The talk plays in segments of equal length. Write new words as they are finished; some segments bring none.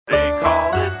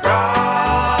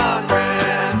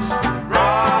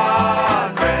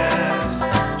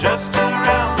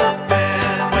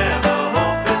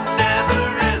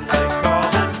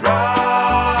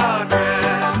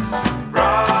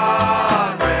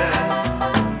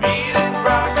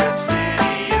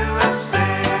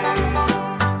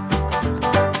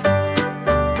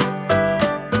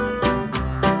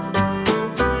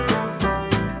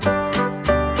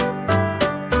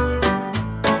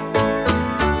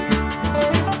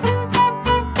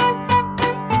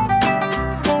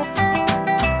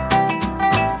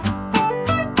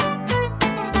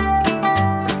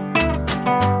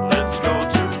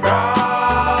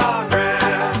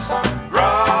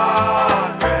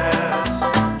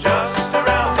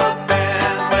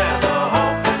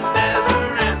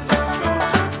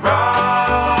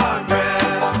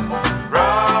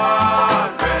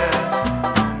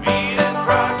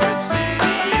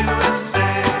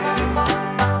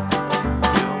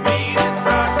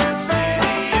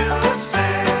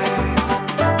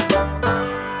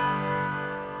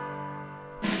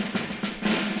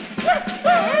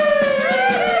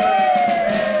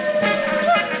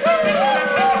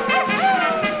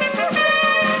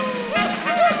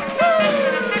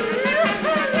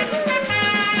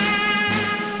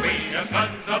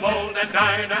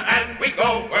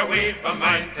we've a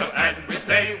mind to, and we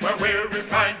stay where we're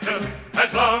inclined to,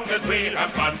 as long as we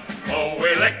have fun. Oh,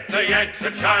 we lick the Yanks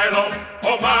at Shiloh.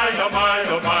 Oh my, oh my,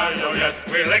 oh my, oh yes,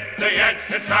 we lick the Yanks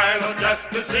at Shiloh just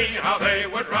to see how they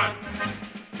would run.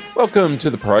 Welcome to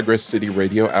the Progress City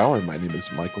Radio Hour. My name is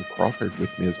Michael Crawford.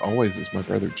 With me, as always, is my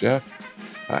brother Jeff.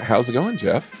 How's it going,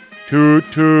 Jeff?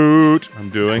 Toot toot. I'm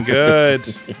doing good.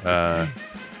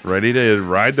 Ready to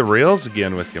ride the rails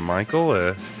again with you, Michael.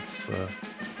 It's a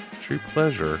true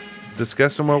pleasure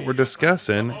discussing what we're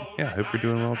discussing. Yeah, I hope you're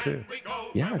doing well too.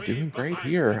 Yeah, doing great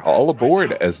here. All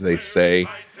aboard, as they say,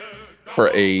 for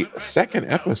a second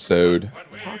episode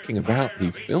talking about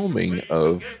the filming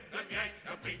of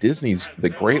Disney's The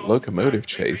Great Locomotive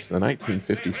Chase, the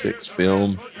 1956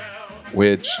 film,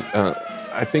 which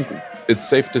I think it's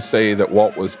safe to say that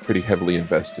Walt was pretty heavily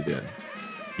invested in.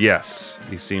 Yes,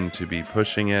 he seemed to be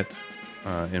pushing it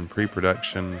in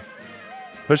pre-production,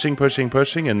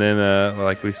 pushing, and then,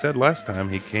 like we said last time,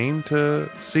 he came to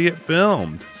see it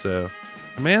filmed. So,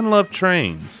 the man loved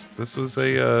trains. This was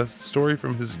a story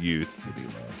from his youth that he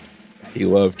loved. He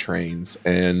loved trains,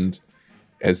 and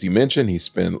as you mentioned, he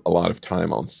spent a lot of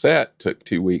time on set, took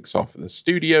 2 weeks off of the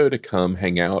studio to come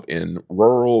hang out in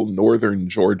rural northern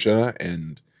Georgia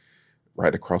and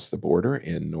right across the border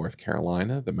in North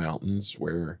Carolina, the mountains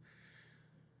where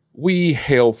we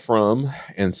hail from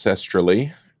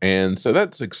ancestrally. And so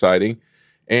that's exciting.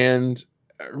 And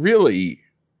really,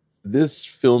 this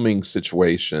filming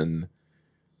situation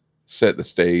set the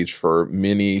stage for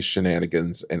many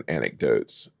shenanigans and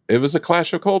anecdotes. It was a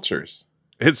clash of cultures.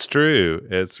 It's true.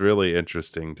 It's really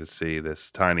interesting to see this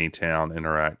tiny town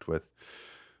interact with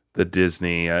the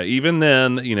Disney. Even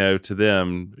then, to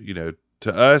them,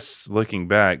 to us, looking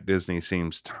back, Disney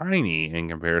seems tiny in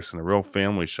comparison, a real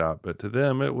family shop. But to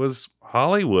them, it was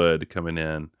Hollywood coming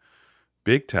in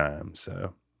big time.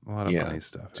 So a lot of funny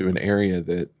stuff. To an area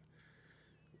that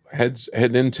had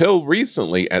until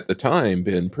recently, at the time,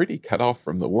 been pretty cut off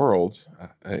from the world.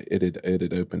 It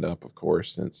had opened up, of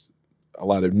course, since a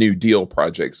lot of New Deal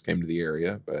projects came to the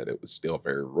area, but it was still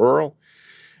very rural.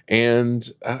 And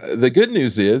the good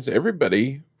news is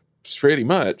everybody pretty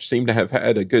much seemed to have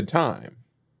had a good time.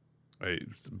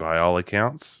 By all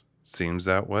accounts, seems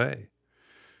that way.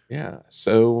 Yeah.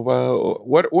 So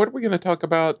what are we going to talk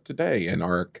about today in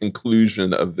our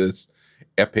conclusion of this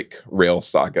epic rail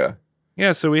saga?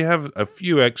 Yeah, so we have a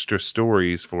few extra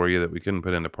stories for you that we couldn't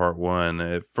put into part one.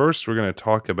 At first, we're going to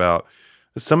talk about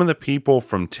some of the people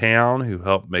from town who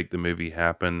helped make the movie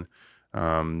happen.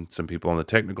 Some people on the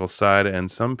technical side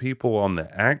and some people on the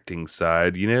acting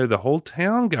side. The whole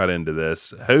town got into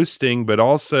this, hosting, but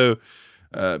also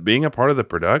being a part of the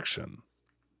production.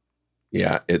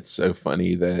 Yeah, it's so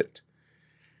funny that,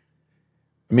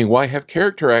 why have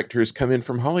character actors come in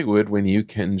from Hollywood when you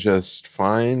can just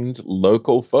find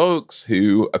local folks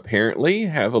who apparently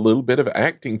have a little bit of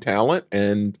acting talent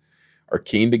and are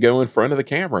keen to go in front of the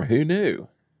camera? Who knew?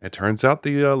 It turns out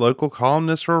the local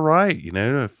columnists were right.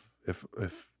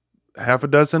 If half a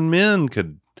dozen men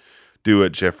could do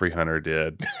what Jeffrey Hunter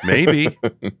did, maybe.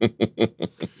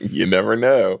 You never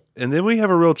know. And then we have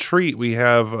a real treat. We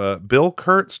have Bill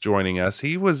Kurtz joining us.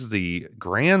 He was the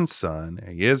grandson.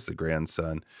 He is the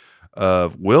grandson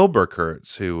of Wilbur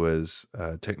Kurtz, who was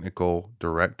technical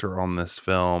director on this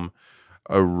film.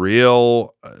 A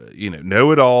real,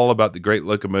 know-it-all about the Great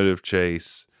Locomotive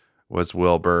Chase was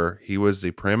Wilbur. He was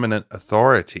the preeminent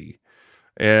authority.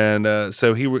 And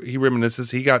so he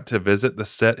reminisces. He got to visit the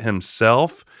set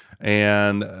himself.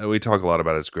 And we talk a lot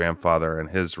about his grandfather and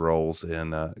his roles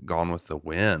in Gone with the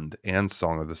Wind and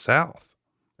Song of the South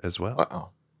as well.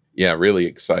 Wow. Yeah, really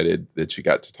excited that you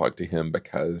got to talk to him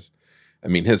because,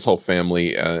 his whole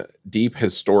family, deep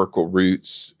historical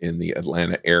roots in the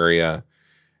Atlanta area.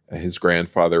 His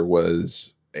grandfather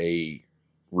was a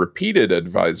repeated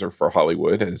advisor for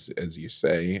Hollywood, as you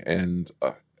say, and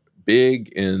big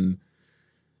in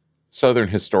Southern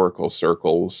historical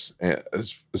circles,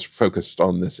 is focused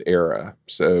on this era.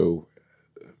 So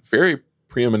very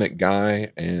preeminent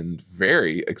guy and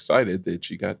very excited that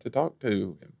you got to talk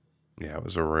to him. Yeah, it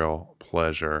was a real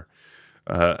pleasure.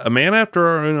 A man after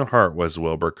our own heart was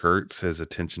Wilbur Kurtz. His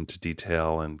attention to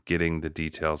detail and getting the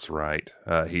details right.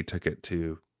 He took it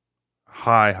to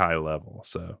high level.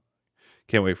 So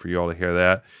can't wait for you all to hear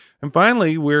that. And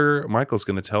finally, Michael's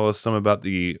going to tell us some about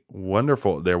the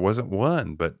wonderful, there wasn't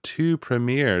one, but two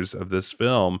premieres of this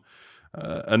film.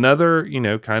 Another,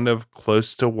 kind of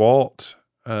close to Walt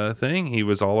thing. He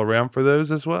was all around for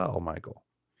those as well, Michael.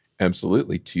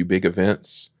 Absolutely. Two big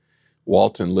events.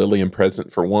 Walt and Lillian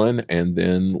present for one, and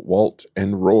then Walt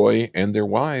and Roy and their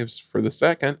wives for the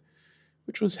second,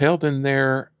 which was held in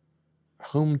their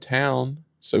hometown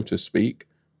so to speak,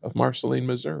 of Marceline,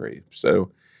 Missouri.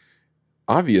 So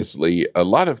obviously a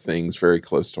lot of things very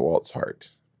close to Walt's heart.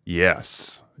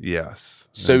 Yes. Yes.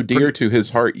 So dear to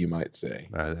his heart, you might say.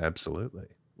 Absolutely.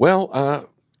 Well,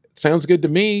 sounds good to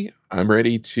me. I'm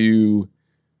ready to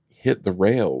hit the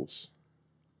rails,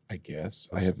 I guess.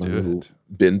 I have my little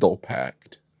bindle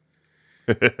packed.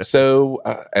 So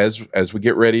as we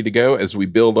get ready to go, as we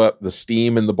build up the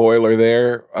steam in the boiler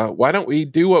there, why don't we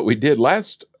do what we did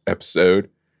last episode?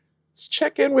 Let's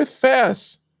check in with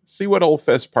Fess. See what old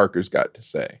Fess Parker's got to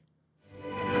say.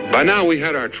 By now we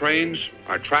had our trains,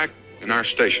 our track, and our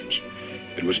stations.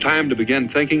 It was time to begin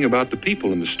thinking about the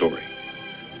people in the story.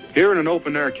 Here in an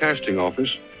open-air casting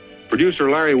office, producer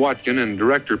Larry Watkin and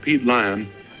director Pete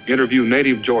Lyon interview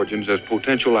native Georgians as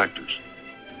potential actors.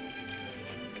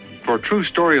 For a true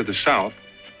story of the South,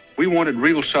 we wanted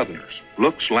real Southerners,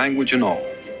 looks, language, and all.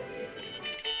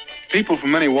 People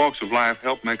from many walks of life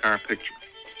helped make our picture.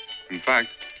 In fact,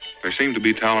 there seemed to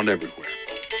be talent everywhere.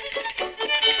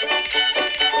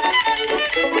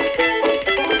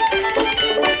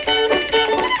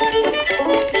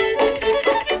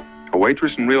 A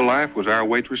waitress in real life was our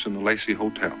waitress in the Lacey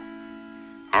Hotel.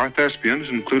 Our thespians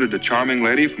included a charming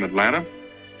lady from Atlanta,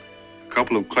 a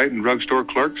couple of Clayton drugstore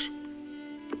clerks,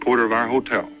 the porter of our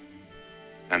hotel,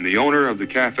 and the owner of the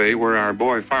cafe where our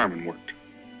boy fireman worked.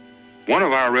 One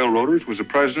of our railroaders was the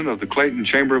president of the Clayton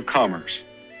Chamber of Commerce.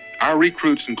 Our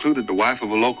recruits included the wife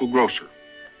of a local grocer,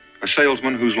 a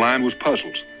salesman whose line was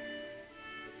puzzles,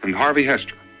 and Harvey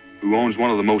Hester, who owns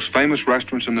one of the most famous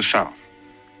restaurants in the South.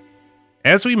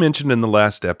 As we mentioned in the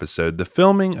last episode, the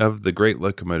filming of The Great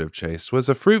Locomotive Chase was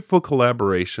a fruitful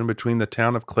collaboration between the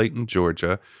town of Clayton,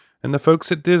 Georgia, and the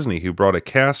folks at Disney who brought a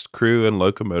cast, crew, and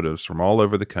locomotives from all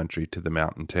over the country to the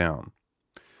mountain town.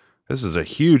 This is a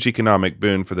huge economic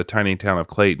boon for the tiny town of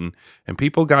Clayton, and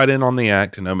people got in on the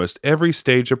act in almost every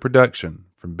stage of production,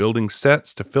 from building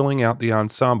sets to filling out the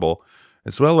ensemble,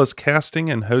 as well as casting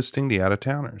and hosting the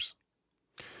out-of-towners.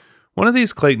 One of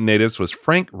these Clayton natives was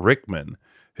Frank Rickman,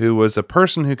 who was a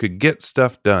person who could get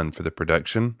stuff done for the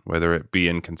production, whether it be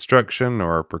in construction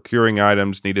or procuring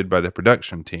items needed by the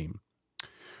production team.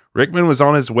 Rickman was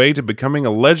on his way to becoming a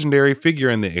legendary figure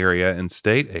in the area, and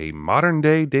state a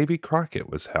modern-day Davy Crockett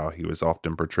was how he was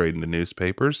often portrayed in the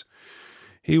newspapers.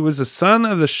 He was the son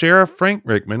of the Sheriff Frank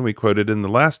Rickman we quoted in the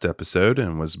last episode,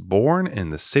 and was born in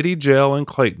the city jail in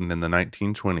Clayton in the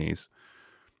 1920s.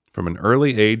 From an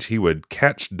early age, he would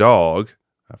catch dog,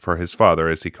 for his father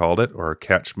as he called it, or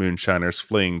catch moonshiners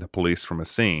fleeing the police from a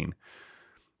scene.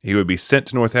 He would be sent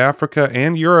to North Africa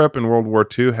and Europe in World War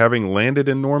II, having landed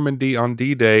in Normandy on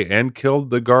D-Day and killed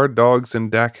the guard dogs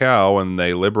in Dachau when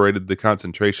they liberated the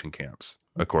concentration camps,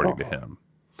 according to him.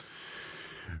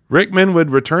 Rickman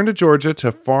would return to Georgia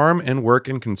to farm and work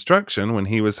in construction when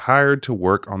he was hired to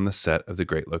work on the set of The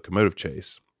Great Locomotive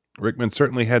Chase. Rickman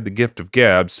certainly had the gift of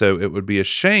gab, so it would be a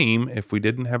shame if we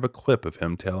didn't have a clip of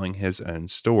him telling his own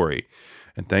story.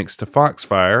 And thanks to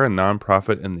Foxfire, a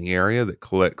nonprofit in the area that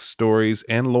collects stories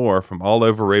and lore from all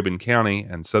over Rabun County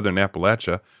and southern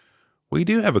Appalachia, we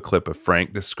do have a clip of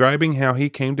Frank describing how he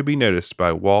came to be noticed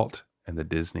by Walt and the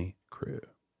Disney crew.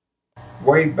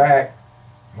 Way back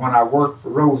when I worked for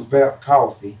Roosevelt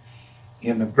Coffee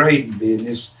in the grading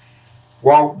business,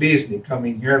 Walt Disney come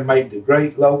in here and made the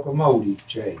Great Locomotive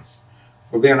Chase.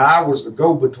 Well, then I was the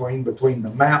go-between between the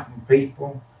mountain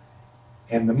people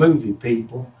and the movie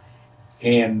people.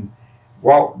 And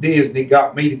Walt Disney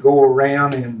got me to go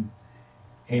around and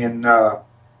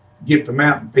get the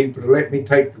mountain people to let me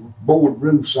take the board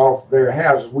roofs off their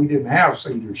houses. We didn't have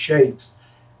cedar shakes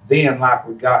then like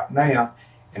we got now.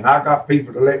 And I got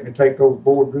people to let me take those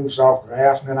board roofs off their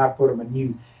house, and then I put them a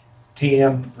new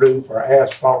tin roof or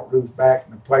asphalt roof back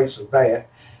in the place of that.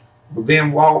 But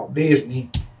then Walt Disney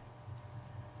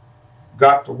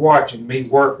got to watching me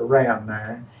work around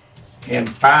there. And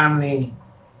finally,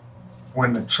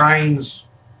 when the trains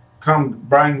come to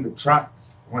bring the truck,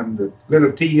 when the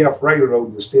little TF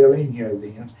Railroad was still in here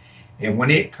then, and when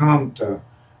it come to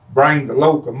bring the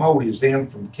locomotives in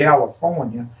from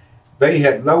California, they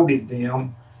had loaded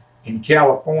them in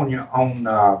California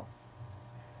on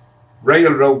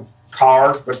railroad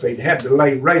cars, but they'd had to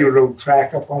lay railroad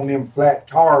track up on them flat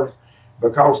cars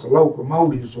because the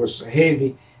locomotives were so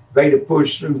heavy, they'd have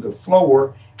pushed through the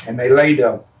floor, and they laid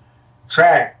a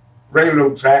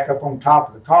railroad track up on top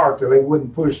of the car till they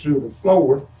wouldn't push through the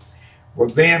floor. Well,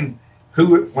 then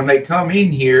when they come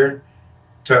in here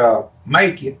to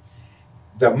make it,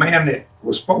 the man that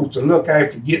was supposed to look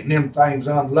after getting them things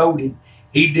unloaded,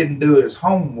 he didn't do his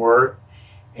homework.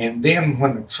 And then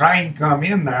when the train come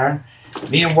in there,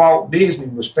 me and Walt Disney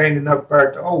was standing up there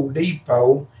at the old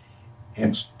depot,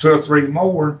 and 2 or 3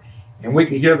 more, and we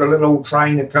could hear the little old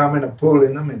train a-coming,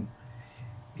 a-pulling them, and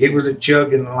it was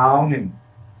a-chugging along, and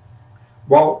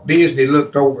Walt Disney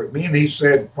looked over at me, and he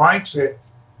said, Frank said,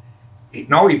 he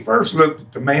first looked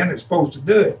at the man that's supposed to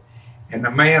do it, and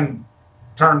the man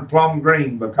turned plum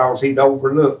green because he'd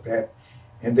overlooked that,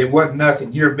 and there wasn't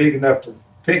nothing here big enough to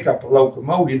pick up a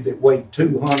locomotive that weighed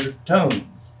 200 tons.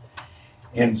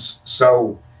 And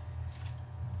so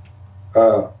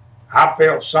I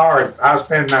felt sorry. I was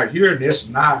standing out hearing this,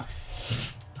 and I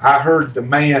heard the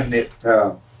man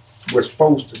that was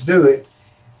supposed to do it,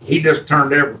 he just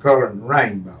turned every color in the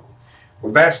rainbow.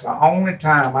 Well, that's the only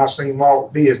time I seen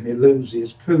Walt Disney lose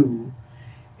his cool,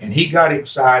 and he got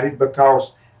excited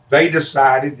because they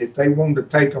decided that they wanted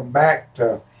to take them back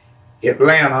to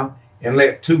Atlanta and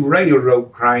let 2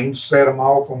 railroad cranes set them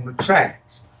off on the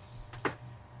tracks.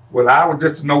 Well, I was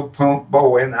just an old punk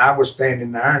boy, and I was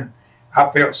standing there, and I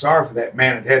felt sorry for that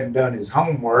man that hadn't done his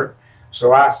homework.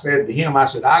 So I said to him, I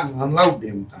said, I can unload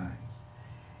them things.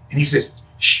 And he says,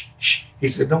 shh, shh. He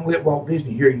said, don't let Walt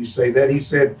Disney hear you say that. He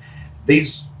said,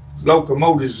 these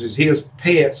locomotives is his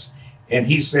pets. And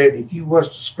he said, if you was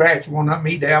to scratch one of them,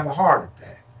 he'd have a heart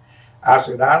attack. I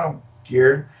said, I don't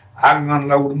care. I can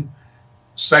unload them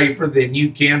safer than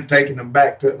you can taking them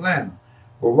back to Atlanta.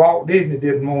 Well, Walt Disney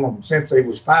didn't want them, since they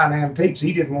was fine antiques,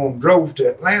 he didn't want them drove to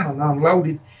Atlanta and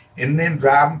unloaded and then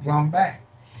drive them plumb back.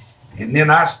 And then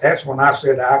that's when I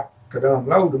said I could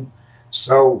unload them.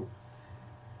 So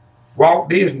Walt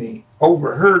Disney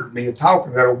overheard me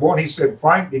talking to that old boy, and he said,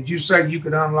 Frank, did you say you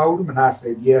could unload them? And I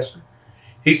said, yes, sir.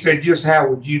 He said, just how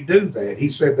would you do that? He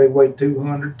said, they weigh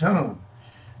 200 tons.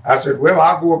 I said, well,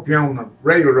 I'll go up here on the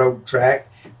railroad track,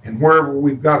 and wherever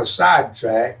we've got a side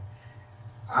track,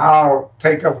 I'll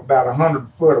take up about 100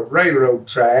 foot of railroad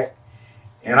track,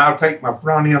 and I'll take my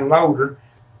front end loader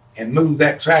and move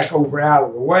that track over out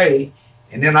of the way,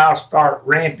 and then I'll start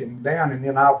ramping down, and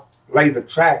then I'll lay the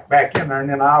track back in there, and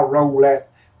then I'll roll that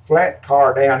flat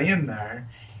car down in there,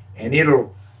 and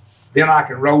then I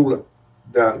can roll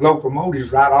the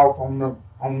locomotives right off on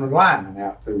the line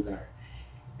out through there.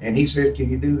 And he said, can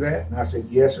you do that? And I said,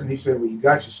 yes, sir. And he said, well, you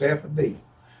got yourself a deal.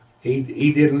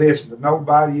 He didn't listen to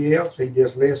nobody else. He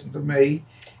just listened to me,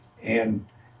 and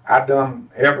I done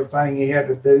everything he had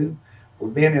to do.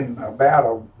 Well, then in about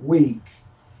a week,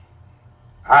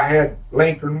 I had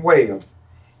Lincoln Webb,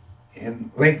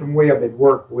 and Lincoln Webb had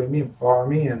worked with me and for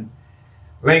me, and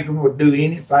Lincoln would do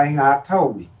anything I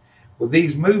told him. Well,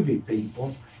 these movie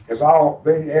people,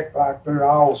 they act like they're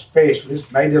all specialists,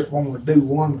 and they just want to do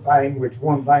one thing, which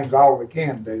one thing's all they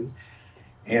can do.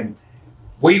 And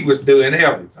we was doing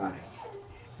everything.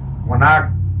 When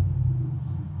I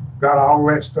got all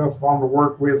that stuff on to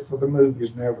work with for the movies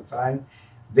and everything,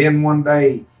 then one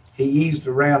day he eased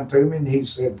around to me and he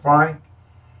said, Frank,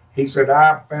 he said,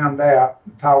 I found out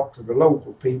and talked to the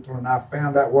local people, and I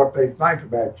found out what they think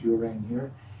about you around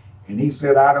here. And he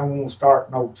said, I don't want to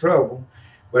start no trouble,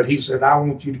 but he said, I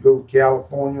want you to go to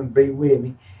California and be with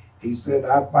me. He said,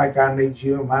 I think I need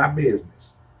you in my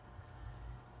business.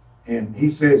 And he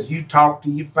says, you talk to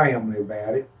your family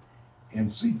about it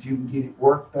and see if you can get it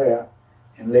worked out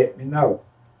and let me know.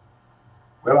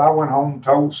 Well, I went home and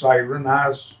told Sarah, and I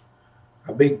was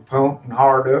a big punk and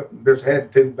hard up and just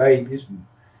had 2 babies. And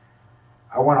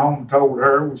I went home and told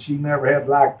her, well, she never had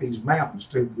liked these mountains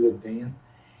too good then.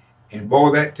 And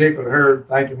boy, that tickled her,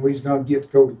 thinking we was going to get to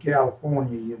go to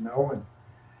California, you know. And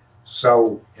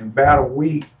so in about a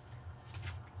week,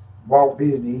 Walt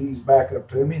Disney eased back up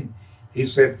to me, and he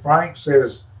said, Frank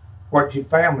says, what'd your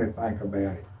family think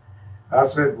about it? I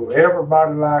said, well,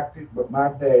 everybody liked it but my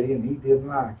daddy, and he didn't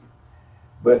like it.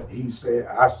 But I said,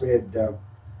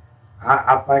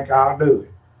 I think I'll do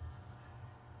it.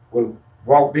 Well,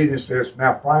 Walt Disney says,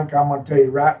 now, Frank, I'm going to tell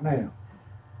you right now,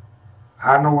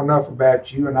 I know enough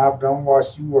about you, and I've done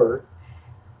watched you work.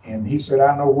 And he said,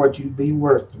 I know what you'd be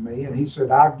worth to me. And he said,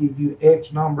 I'll give you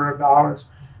X number of dollars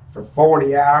for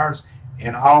 40 hours,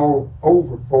 and all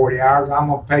over 40 hours, I'm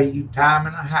going to pay you time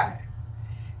and a half.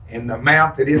 And the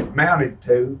amount that it amounted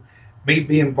to, me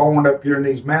being born up here in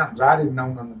these mountains, I didn't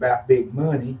know nothing about big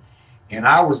money. And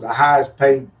I was the highest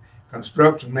paid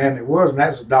construction man there was, and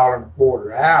that's $1.25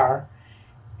 an hour.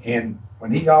 And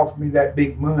when he offered me that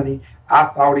big money, I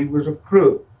thought he was a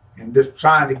crook and just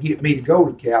trying to get me to go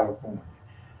to California.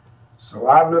 So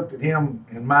I looked at him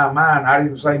in my mind. I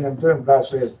didn't say nothing to him, but I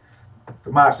said to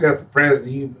myself, the President of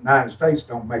the United States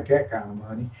don't make that kind of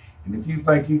money. And if you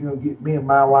think you're going to get me and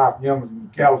my wife young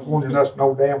in California and us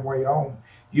no damn way home,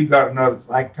 you got another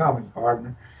thing coming,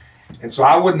 partner. And so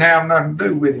I wouldn't have nothing to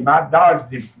do with him. I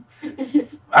dodged him.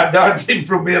 I dodged him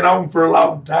from being home for a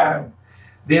long time.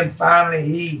 Then finally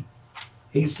he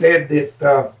he said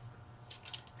that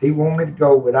he wanted me to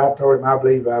go, but I told him I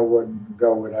believe I wouldn't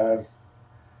go. But I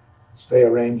stay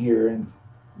around here, and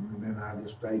then I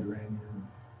just stayed around here and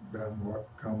done what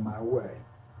come my way.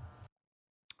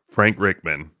 Frank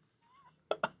Rickman.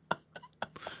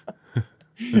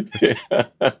 You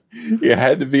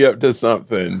had to be up to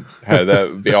something. Had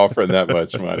that be offering that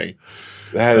much money.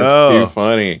 That is too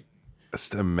funny.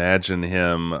 Just imagine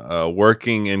him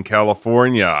working in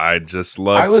California. I just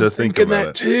love to think I was thinking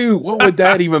that too. What would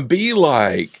that even be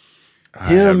like?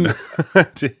 Him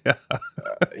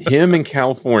in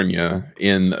California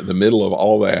in the middle of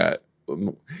all that.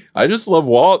 I just love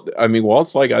Walt. I mean,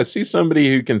 Walt's like, I see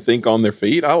somebody who can think on their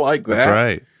feet. I like that. That's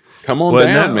right. Come on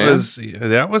down, man.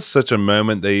 That was such a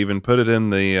moment. They even put it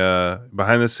in the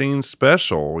behind the scenes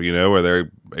special, where they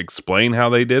explain how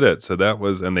they did it. So that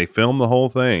was, and they filmed the whole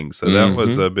thing. So that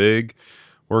was a big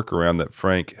workaround that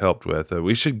Frank helped with.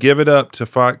 We should give it up to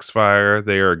Foxfire.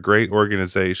 They are a great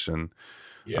organization.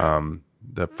 Yeah.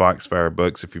 The Foxfire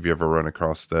books, if you've ever run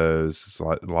across those, it's a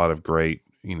lot of great,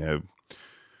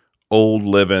 old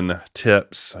living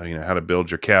tips, how to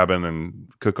build your cabin and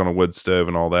cook on a wood stove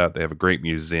and all that. They have a great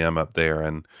museum up there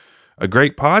and a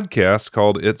great podcast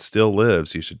called It Still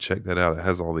Lives. You should check that out. It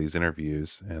has all these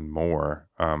interviews and more.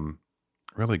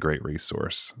 Really great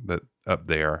resource that up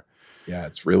there. Yeah,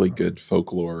 it's really good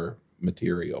folklore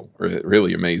material.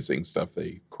 Really amazing stuff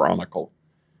they chronicle.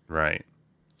 Right.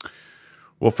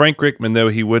 Well, Frank Rickman, though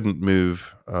he wouldn't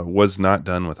move, was not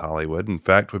done with Hollywood. In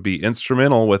fact, would be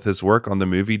instrumental with his work on the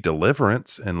movie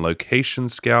Deliverance and location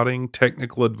scouting,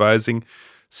 technical advising,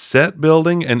 set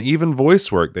building, and even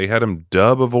voice work. They had him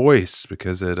dub a voice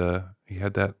because he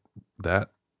had that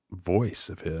voice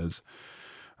of his.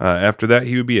 After that,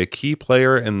 he would be a key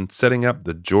player in setting up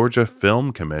the Georgia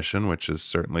Film Commission, which has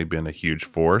certainly been a huge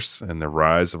force in the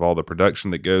rise of all the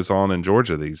production that goes on in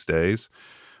Georgia these days.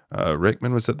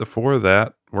 Rickman was at the fore of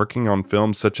that, working on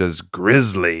films such as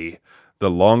Grizzly, The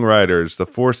Long Riders, The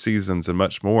Four Seasons, and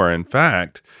much more. In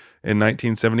fact, in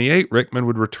 1978, Rickman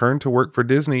would return to work for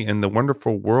Disney in the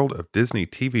Wonderful World of Disney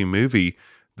TV movie,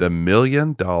 The $1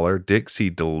 Million Dixie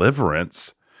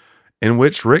Deliverance, in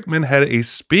which Rickman had a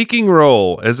speaking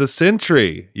role as a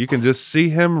sentry. You can just see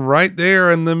him right there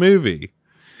in the movie.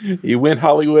 He went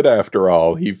Hollywood after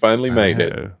all. He finally made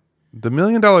it. The $1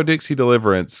 Million Dixie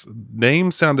Deliverance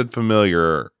name sounded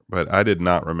familiar, but I did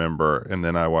not remember. And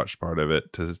then I watched part of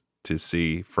it to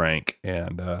see Frank,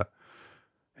 and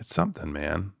it's something,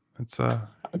 man. It's I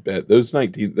bet those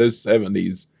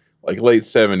 70s, like late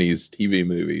 70s TV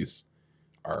movies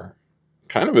are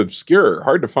kind of obscure,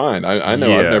 hard to find. I know.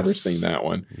 Yes. I've never seen that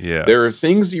one. Yeah, there are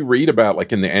things you read about,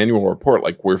 like in the annual report,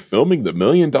 like we're filming the $1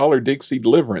 Million Dixie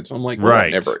Deliverance. I'm like, well,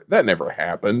 right, that never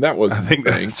happened. That wasn't a thing.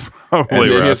 That's probably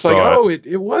and then where it's like, oh,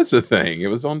 it was a thing. It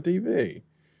was on TV.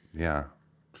 Yeah.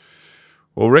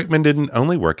 Well, Rickman didn't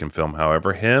only work in film,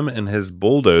 however. Him and his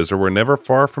bulldozer were never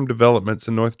far from developments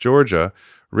in North Georgia.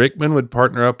 Rickman would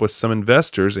partner up with some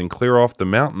investors and clear off the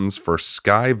mountains for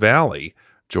Sky Valley,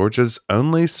 Georgia's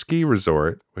only ski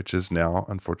resort, which is now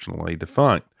unfortunately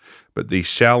defunct. But the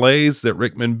chalets that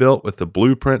Rickman built with the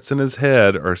blueprints in his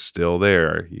head are still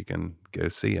there. You can go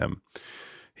see him.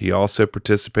 He also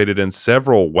participated in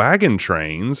several wagon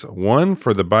trains, one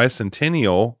for the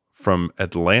bicentennial from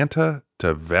Atlanta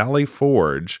to Valley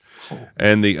Forge,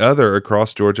 and the other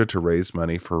across Georgia to raise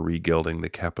money for regilding the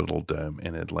Capitol Dome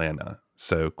in Atlanta.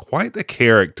 So quite the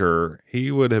character. He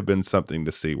would have been something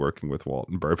to see working with Walt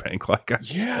and Burbank, like I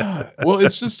said. Well,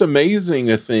 it's just amazing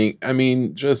to think. I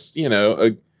mean, just,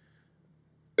 a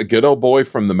good old boy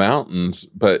from the mountains,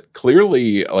 but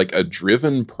clearly like a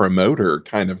driven promoter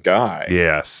kind of guy.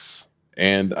 Yes.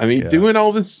 And I mean, doing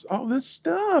all this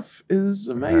stuff is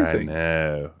amazing.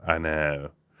 I know.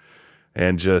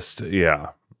 And just, yeah.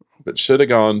 But should have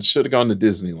gone to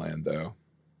Disneyland though.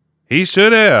 He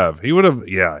should have. He would have.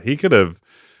 Yeah, he could have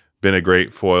been a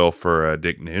great foil for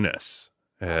Dick Nunes.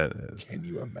 Can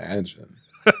you imagine?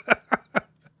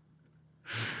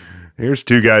 Here's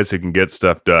two guys who can get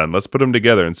stuff done. Let's put them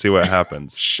together and see what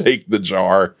happens. Shake the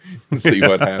jar and see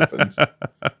what happens.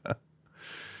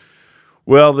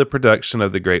 Well, the production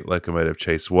of the Great Locomotive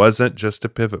Chase wasn't just a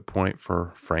pivot point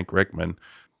for Frank Rickman.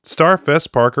 Star Fess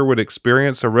Parker would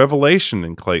experience a revelation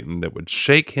in Clayton that would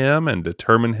shake him and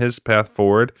determine his path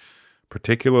forward,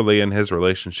 particularly in his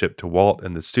relationship to Walt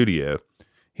and the studio.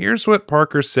 Here's what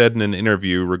Parker said in an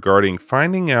interview regarding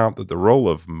finding out that the role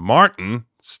of Martin,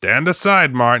 stand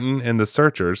aside Martin, in The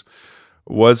Searchers,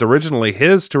 was originally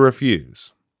his to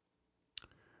refuse.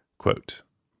 Quote,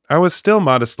 I was still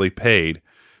modestly paid.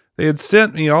 They had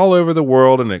sent me all over the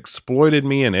world and exploited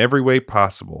me in every way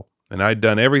possible. and I'd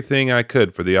done everything I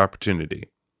could for the opportunity.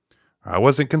 I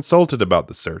wasn't consulted about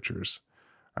the searchers.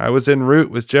 I was en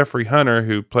route with Jeffrey Hunter,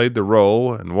 who played the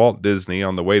role, and Walt Disney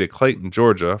on the way to Clayton,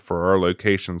 Georgia for our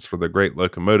locations for the Great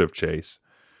Locomotive Chase.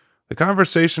 The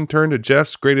conversation turned to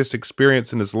Jeff's greatest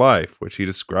experience in his life, which he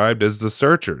described as the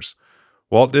searchers.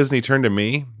 Walt Disney turned to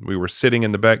me. We were sitting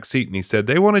in the back seat, and he said,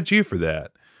 "They wanted you for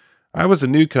that." I was a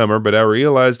newcomer, but I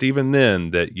realized even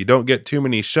then that you don't get too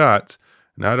many shots,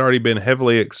 and I'd already been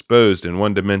heavily exposed in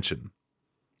one dimension.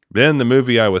 Then the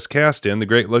movie I was cast in, The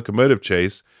Great Locomotive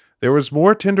Chase, there was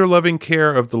more tender loving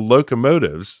care of the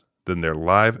locomotives than their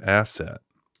live asset.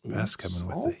 That's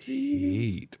coming with the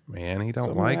heat, man. He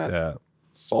don't like that.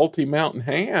 Salty mountain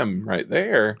ham right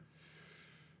there.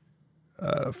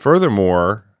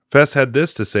 Furthermore, Fess had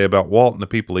this to say about Walt and the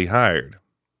people he hired.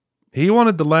 He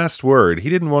wanted the last word. He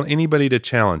didn't want anybody to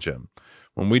challenge him.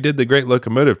 When we did The Great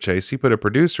Locomotive Chase, he put a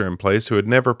producer in place who had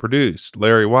never produced,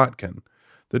 Larry Watkin.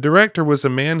 The director was a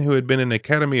man who had been an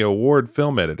Academy Award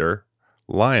film editor.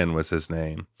 Lyon was his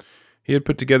name. He had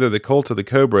put together The Cult of the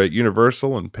Cobra at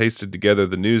Universal and pasted together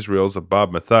the newsreels of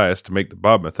Bob Mathias to make the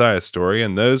Bob Mathias story,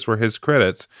 and those were his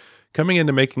credits, coming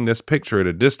into making this picture at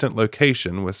a distant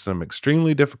location with some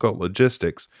extremely difficult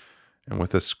logistics and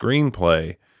with a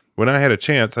screenplay. When I had a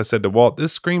chance, I said to Walt,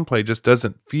 "This screenplay just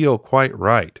doesn't feel quite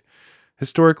right."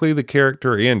 Historically, the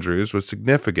character Andrews was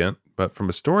significant, but from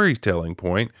a storytelling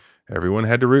point, everyone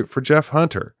had to root for Jeff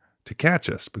Hunter to catch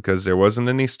us because there wasn't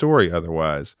any story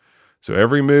otherwise. So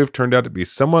every move turned out to be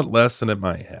somewhat less than it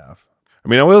might have. I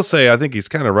mean, I will say I think he's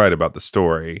kind of right about the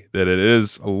story, that it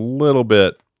is a little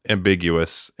bit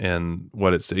ambiguous in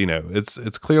what it's,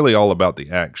 it's clearly all about the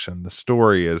action. The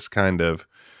story is kind of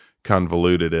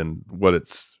convoluted in what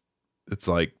it's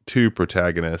like two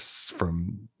protagonists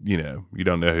from, you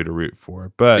don't know who to root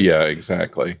for. But yeah,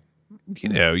 exactly.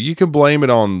 You can blame it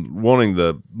on wanting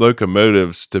the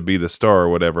locomotives to be the star or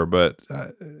whatever, but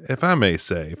if I may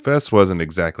say, Fess wasn't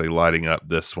exactly lighting up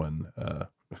this one.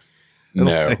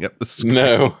 No.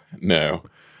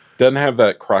 Doesn't have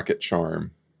that Crockett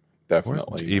charm,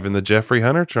 definitely. Or even the Jeffrey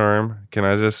Hunter charm, can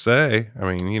I just say?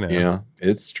 I mean, Yeah,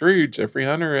 it's true. Jeffrey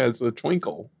Hunter has a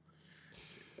twinkle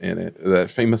in it, that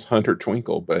famous Hunter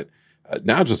twinkle. But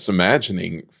now just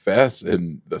imagining Fess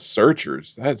and the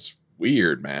searchers, that's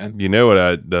weird, man. You know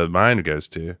what the mind goes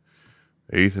to?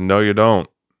 Ethan, no, you don't.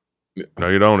 No,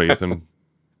 you don't, Ethan.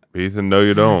 Ethan, no,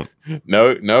 you don't.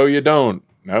 No, you don't.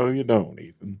 No, you don't,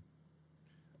 Ethan.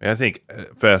 I think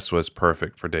Fess was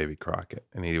perfect for Davy Crockett,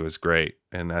 and he was great.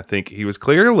 And I think he was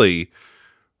clearly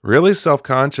really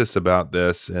self-conscious about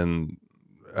this. And,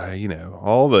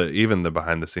 even the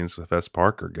behind the scenes with Fess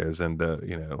Parker goes into,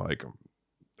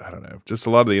 I don't know, just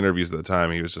a lot of the interviews at the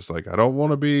time, he was just like, I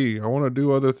want to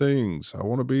do other things. I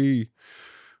want to be,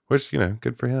 which,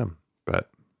 good for him. But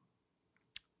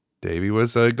Davy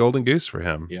was a golden goose for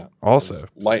him. Yeah. Also.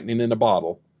 Lightning in a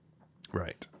bottle.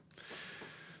 Right.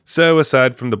 So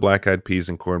aside from the black-eyed peas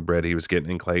and cornbread he was getting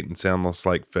in Clayton, sounds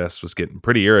like Fess was getting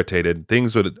pretty irritated.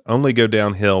 Things would only go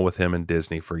downhill with him and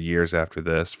Disney for years after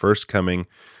this. First coming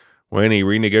when he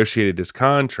renegotiated his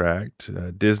contract,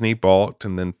 Disney balked,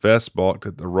 and then Fess balked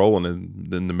at the role in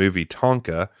the movie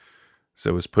Tonka.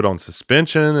 So was put on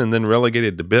suspension and then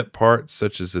relegated to bit parts,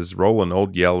 such as his role in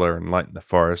Old Yeller and Light in the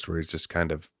Forest, where he's just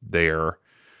kind of there,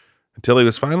 until he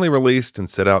was finally released and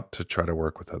set out to try to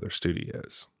work with other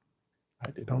studios. I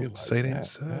didn't realize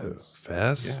that.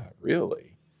 Fess. Yeah,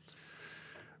 really.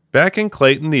 Back in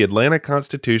Clayton, the Atlanta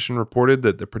Constitution reported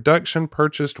that the production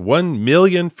purchased 1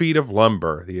 million feet of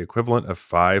lumber, the equivalent of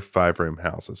 5 five-room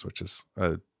houses, which is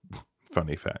a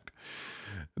funny fact.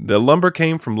 The lumber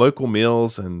came from local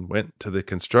mills and went to the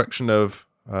construction of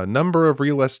a number of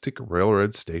realistic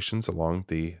railroad stations along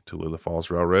the Tallulah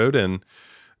Falls Railroad, and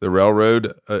the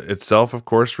railroad itself, of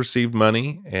course, received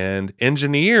money, and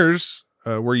engineers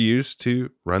were used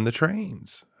to run the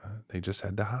trains. They just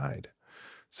had to hide.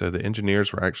 So the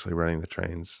engineers were actually running the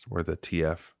trains, were the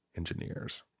TF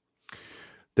engineers.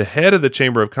 The head of the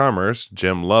Chamber of Commerce,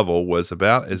 Jim Lovell, was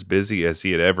about as busy as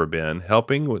he had ever been,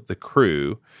 helping with the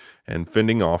crew and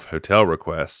fending off hotel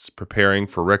requests, preparing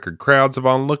for record crowds of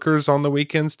onlookers on the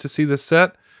weekends to see the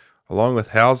set, along with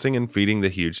housing and feeding the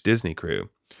huge Disney crew.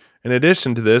 In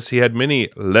addition to this, he had many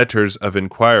letters of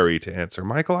inquiry to answer.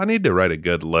 Michael, I need to write a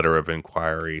good letter of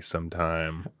inquiry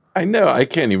sometime. I know. I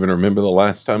can't even remember the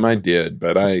last time I did,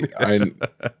 but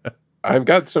I've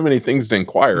got so many things to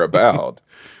inquire about.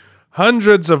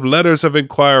 Hundreds of letters of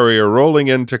inquiry are rolling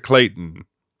into Clayton.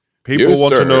 People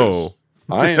want to know.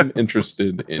 I am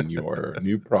interested in your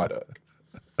new product.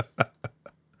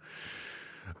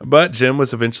 But Jim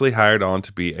was eventually hired on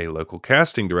to be a local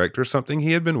casting director, something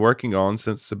he had been working on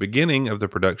since the beginning of the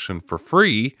production for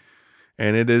free.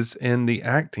 And it is in the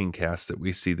acting cast that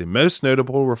we see the most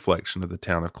notable reflection of the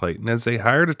town of Clayton, as they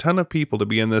hired a ton of people to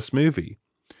be in this movie.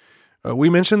 We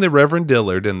mentioned the Reverend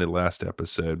Dillard in the last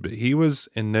episode, but he was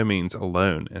in no means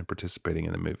alone in participating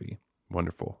in the movie.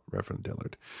 Wonderful, Reverend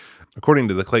Dillard. According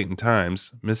to the Clayton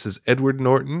Times, Mrs. Edward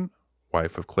Norton,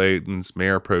 wife of Clayton's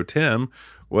Mayor Pro Tem,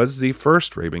 was the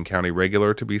first Rabun County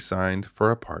regular to be signed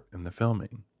for a part in the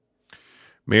filming.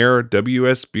 Mayor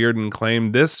W.S. Bearden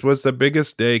claimed this was the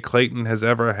biggest day Clayton has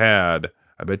ever had.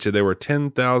 I bet you there were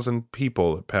 10,000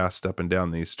 people that passed up and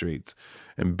down these streets.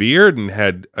 And Bearden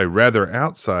had a rather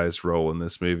outsized role in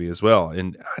this movie as well.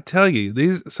 And I tell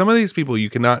you, some of these people, you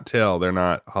cannot tell they're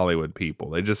not Hollywood people.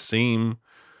 They just seem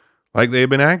like they've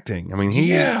been acting. I mean,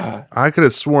 I could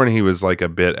have sworn he was like a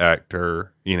bit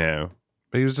actor,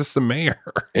 but he was just the mayor.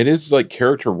 It is like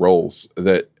character roles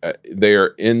that they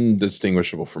are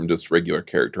indistinguishable from just regular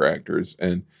character actors.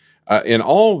 And in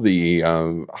all the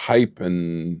hype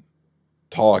and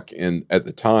talk at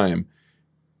the time,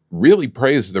 really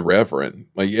praised the Reverend.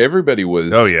 Like everybody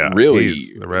was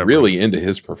really into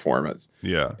his performance.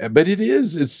 Yeah. But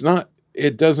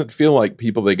it doesn't feel like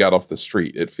people that got off the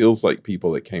street. It feels like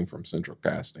people that came from central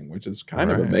casting, which is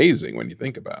kind of amazing when you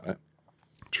think about it.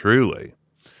 Truly.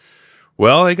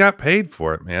 Well, they got paid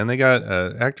for it, man. They got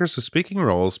actors with speaking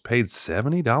roles paid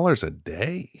 $70 a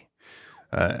day.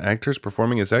 Actors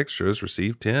performing as extras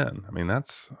received $10. I mean,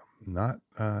 that's not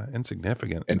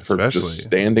insignificant. And for just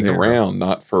standing around,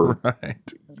 not for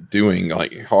doing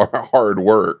like hard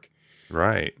work.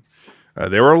 Right.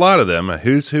 There were a lot of them, a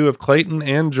who's who of Clayton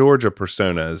and Georgia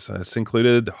personas. This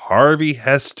included Harvey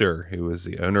Hester, who was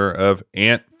the owner of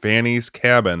Aunt Fanny's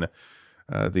Cabin,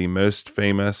 the most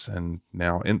famous and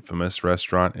now infamous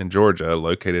restaurant in Georgia,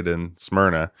 located in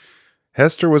Smyrna.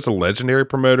 Hester was a legendary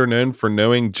promoter known for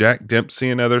knowing Jack Dempsey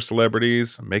and other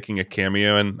celebrities, making a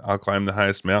cameo in I'll Climb the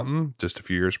Highest Mountain just a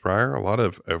few years prior. A lot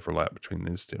of overlap between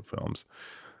these two films.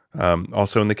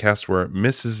 Also in the cast were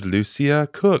Mrs. Lucia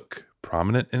Cook,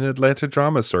 prominent in Atlanta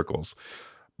drama circles,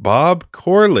 Bob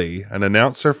Corley, an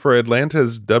announcer for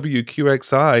Atlanta's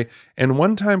WQXI and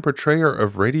one-time portrayer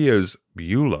of radio's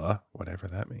Beulah, whatever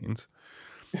that means,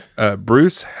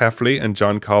 Bruce Heffley and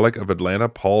John Colick of Atlanta,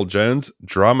 Paul Jones,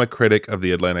 drama critic of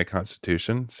the Atlanta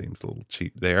Constitution, seems a little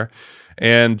cheap there,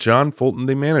 and John Fulton,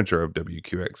 the manager of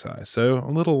WQXI. So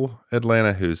a little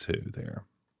Atlanta who's who there.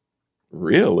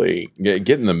 Really?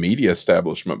 Getting the media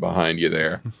establishment behind you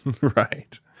there.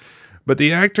 Right. But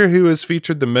the actor who was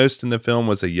featured the most in the film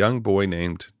was a young boy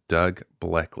named Doug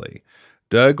Bleckley.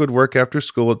 Doug would work after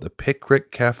school at the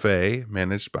Pickrick Cafe,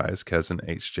 managed by his cousin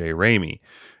H.J. Ramey.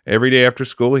 Every day after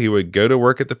school, he would go to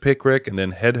work at the Pickrick and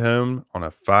then head home on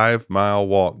a 5-mile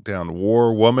walk down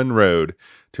War Woman Road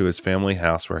to his family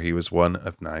house where he was one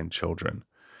of 9 children.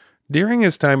 During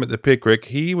his time at the Pickrick,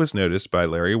 he was noticed by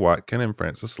Larry Watkin and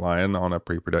Francis Lyon on a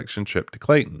pre-production trip to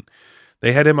Clayton.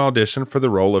 They had him audition for the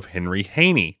role of Henry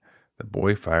Haney, the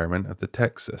boy fireman of the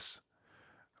Texas.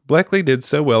 Bleckley did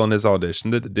so well in his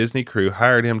audition that the Disney crew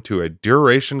hired him to a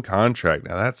duration contract,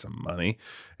 now that's some money,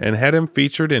 and had him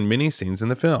featured in many scenes in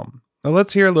the film. Now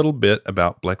let's hear a little bit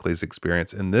about Bleckley's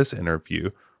experience in this interview,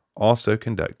 also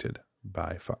conducted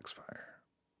by Foxfire.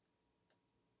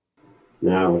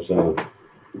 Now I was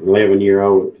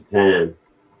 11-year-old at the time,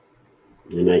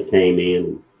 and they came in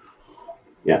and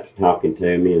got to talking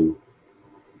to me and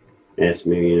asked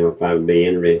me, if I would be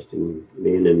interested in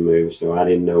being in the movie. So I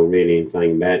didn't know really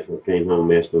anything about it. So I came home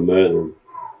and asked my mother. And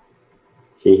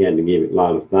she had to give it a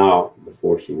lot of thought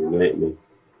before she would let me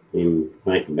even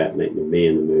think about letting me be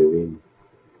in the movie. And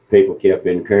people kept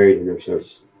encouraging her, so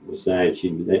she decided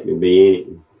she'd let me be in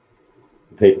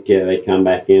it. And they come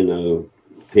back in the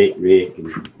Pickrick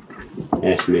and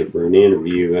asked me for an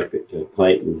interview up at the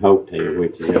Clayton Hotel,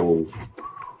 which is the old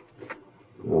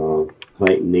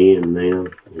Clayton Inn now,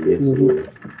 I guess. Mm-hmm.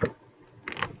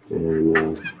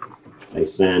 And they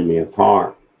signed me a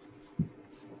part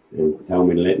and told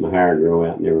me to let my hair grow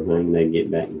out and everything. They'd get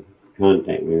back in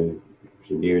contact with me.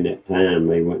 So during that time,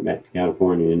 they went back to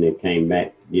California and they came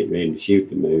back to get ready to shoot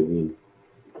the movie. And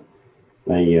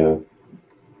they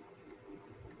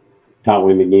talked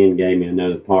with me again, gave me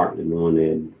another part than one they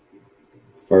had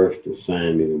first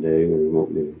assigned me to do, or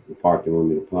the part they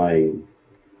wanted me to play.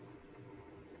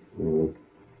 And,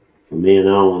 from then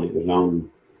on, it was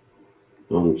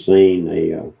on the scene.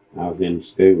 I was in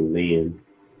school then,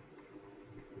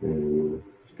 and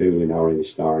school had already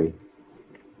started.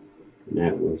 And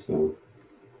that was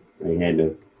they had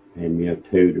me a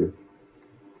tutor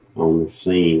on the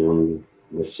scene, on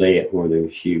the set where they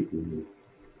were shooting.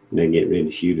 they get ready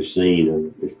to shoot a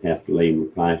scene, I just have to leave my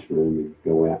classroom and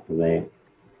go out for that.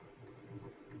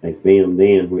 They filmed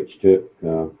then, which took,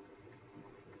 I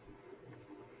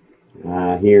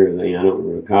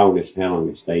don't recall just how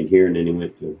long I stayed here, and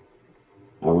then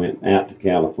I went out to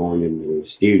California to the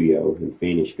studio and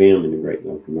finished filming the Great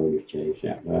Locomotive Chase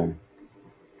out there.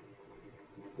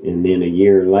 And then a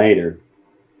year later,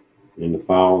 in the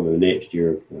fall of the next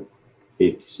year of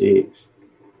 56,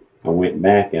 I went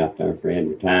back out there for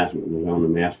advertisement and was on the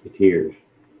Musketeers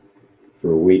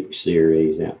for a week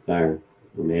series out there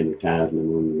on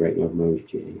advertisement on the Great Locomotive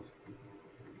Chase.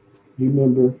 Do you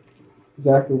remember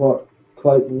exactly what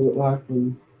Clayton looked like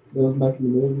when they was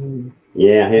making the movie?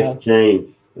 Yeah, it has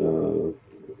changed How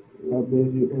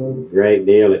busy it was? a great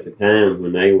deal at the time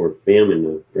when they were filming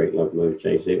the Great Locomotive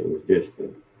Chase. It was just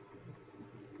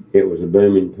it was a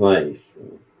booming place.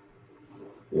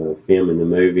 Filming the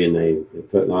movie, and they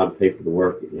put a lot of people to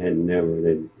work that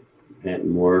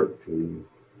hadn't worked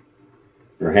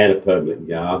or had a public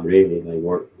job. Really, they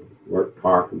worked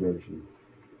carpenters. And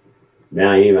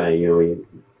now, anyway,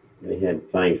 they had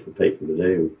things for people to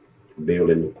do,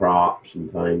 building the props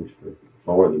and things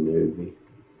for the movie.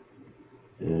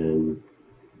 And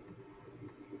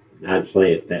I'd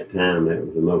say at that time that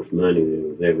was the most money that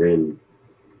was ever in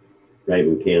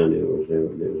Raven County that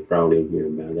was brought in here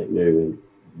by that movie.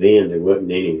 Then there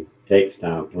wasn't any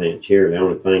textile plants here. The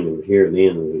only thing that was here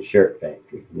then was a shirt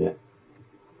factory. And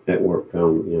that worked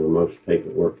on, most people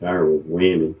that worked there was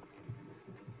women.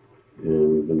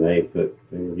 And they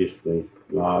were just a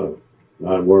lot of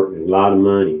work. There's a lot of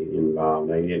money involved.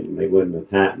 They wasn't a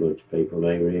tight bunch of people.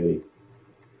 They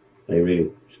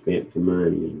really spent the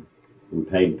money and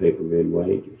paid people good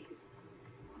wages.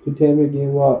 Could you tell me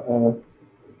again what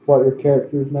your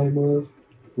character's name was?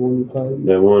 The one you played?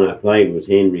 The one I played was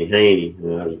Henry Haney,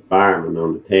 and I was a fireman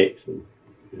on the Texan.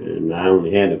 And I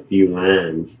only had a few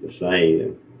lines to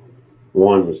say.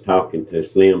 One was talking to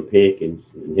Slim Pickens,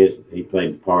 and he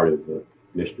played the part of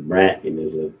Mr. Bracken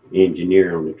as an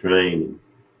engineer on the train.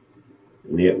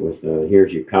 And it was,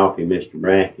 "Here's your coffee, Mr.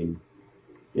 Bracken."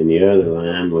 And the other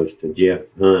line was to Jeff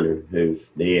Hunter, who's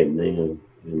dead now.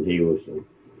 And he was,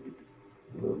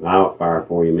 "I'll fire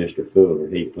for you, Mr. Fuller."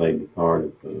 He played the part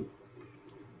of,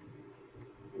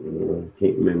 I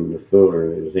can't remember the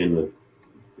Fuller.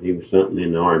 He was something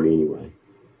in the Army anyway.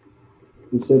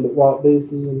 You said that Walt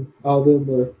Disney and all them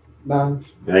were nice?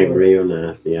 They were real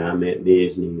nice. Yeah, I met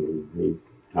Disney, and he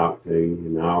talked to you,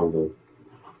 and all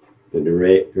the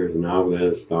directors and all the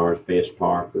other stars, Fess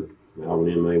Parker, all of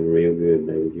them, they were real good.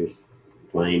 They were just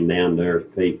plain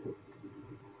down-to-earth people.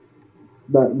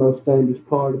 About the most dangerous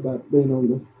part about being on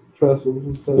the trestles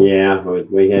and stuff? Yeah,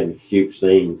 we had to shoot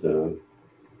scenes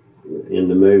in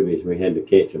the movies. We had to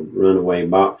catch a runaway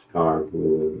boxcar with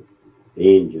an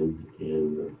engine,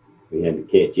 and we had to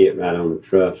catch it right on the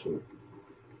trestle.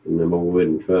 And the old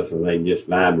wooden trestle, they'd just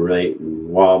vibrate and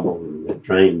wobble, and the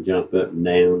train jump up and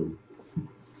down.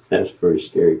 That's a pretty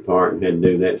scary part, and had to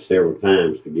do that several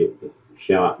times to get the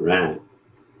shot right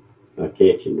by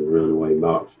catching the runaway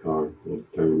boxcar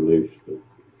that turned loose,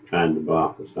 trying to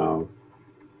block us all.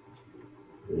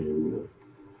 And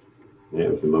that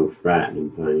was the most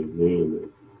frightening thing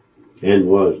then, and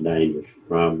was dangerous,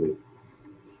 probably,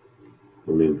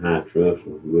 on them high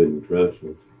trestles, wooden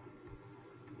trestles.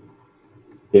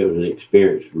 It was an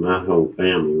experience for my whole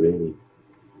family, really.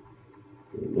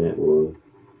 And that was,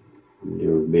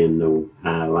 never been no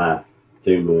high life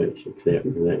too much except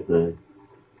for that thing.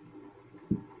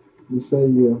 You say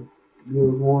you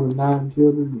was one of 9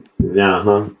 children?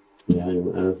 Uh-huh. Yeah, I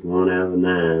was one out of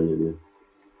 9. And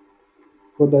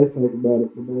what they think about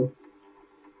it today?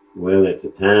 well, at the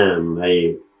time,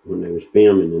 when they was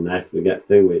filming and after we got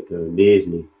through with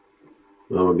Disney,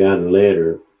 Mama got a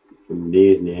letter from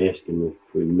Disney asking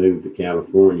if we'd move to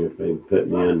California, if they'd put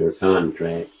me under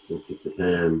contract, which at the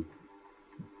time,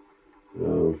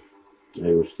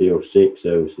 there were still 6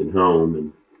 of us at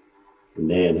home, and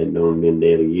Dad had only been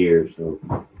dead a year, so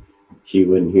she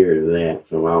wouldn't hear of that,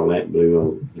 so all that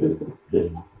blew over.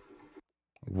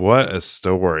 What a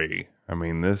story. I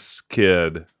mean, this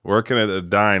kid working at a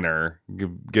diner,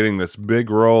 getting this big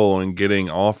role and getting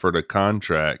offered a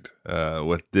contract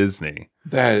with Disney.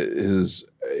 That is,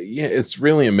 it's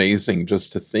really amazing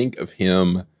just to think of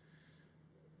him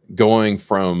going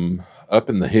from up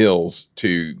in the hills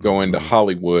to going to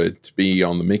Hollywood to be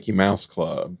on the Mickey Mouse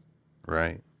Club.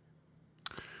 Right.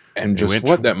 And just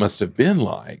what that must have been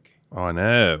like. Oh, I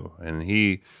know. And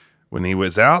when he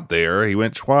was out there, he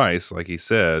went twice, like he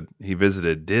said. He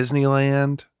visited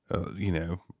Disneyland,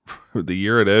 the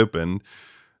year it opened,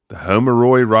 the home of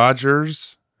Roy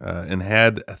Rogers, and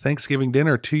had a Thanksgiving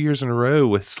dinner 2 years in a row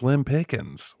with Slim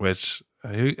Pickens, which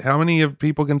how many of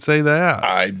people can say that?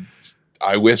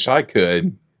 I wish I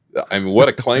could. I mean, what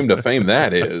a claim to fame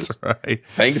that is. That's right.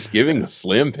 Thanksgiving with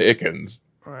Slim Pickens.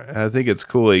 I think it's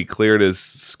cool he cleared his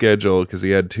schedule because he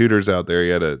had tutors out there. He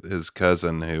had his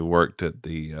cousin who worked at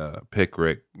the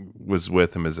Pickrick was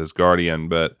with him as his guardian,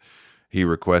 but he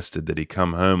requested that he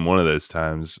come home one of those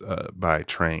times by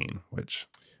train, which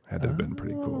had to have been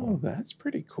pretty cool. That's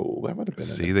pretty cool. That would have been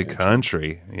see the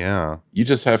country. Yeah. You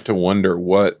just have to wonder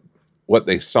what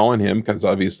they saw in him, because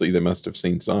obviously they must have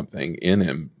seen something in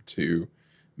him to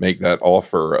make that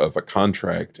offer of a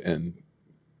contract, and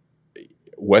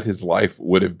what his life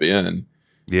would have been.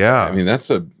 Yeah. I mean, that's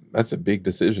a big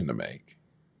decision to make.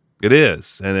 It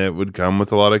is. And it would come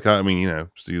with a lot of, I mean,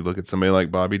 so you look at somebody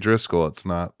like Bobby Driscoll, it's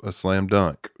not a slam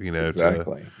dunk,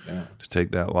 exactly. To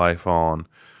take that life on.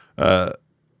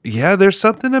 Yeah, there's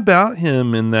something about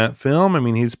him in that film. I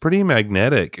mean, he's pretty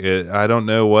magnetic. I don't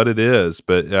know what it is,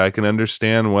 but I can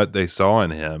understand what they saw in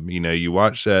him. You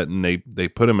watch that and they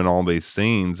put him in all these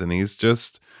scenes, and it's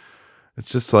just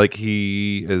like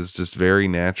he is just very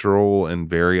natural and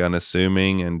very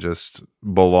unassuming and just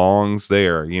belongs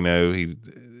there.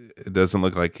 It doesn't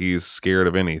look like he's scared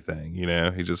of anything.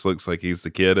 He just looks like he's the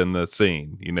kid in the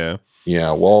scene,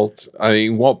 Yeah, Walt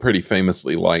pretty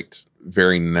famously liked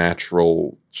very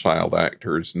natural child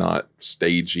actors, not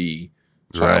stagey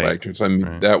child actors. I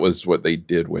mean, that was what they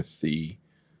did with the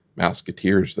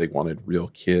Mouseketeers. They wanted real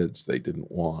kids. They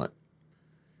didn't want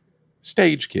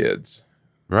stage kids.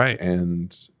 Right.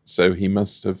 And so he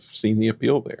must have seen the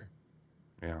appeal there.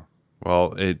 Yeah. Well,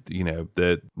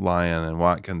 that Lyon and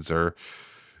Watkins are,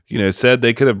 said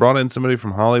they could have brought in somebody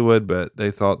from Hollywood, but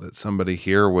they thought that somebody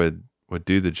here would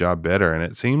do the job better. And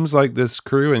it seems like this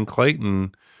crew in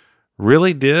Clayton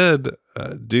really did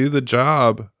do the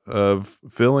job of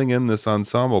filling in this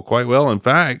ensemble quite well. In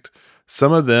fact,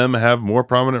 some of them have more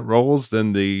prominent roles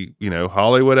than the,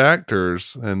 Hollywood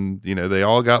actors, and, they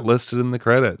all got listed in the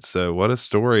credits. So what a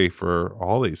story for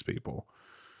all these people.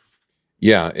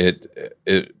 Yeah,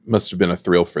 it must have been a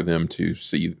thrill for them to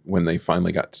see when they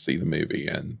finally got to see the movie,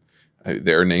 and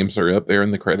their names are up there in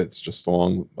the credits just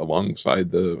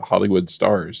alongside the Hollywood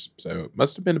stars. So it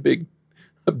must have been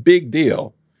a big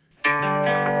deal.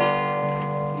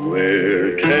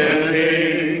 We're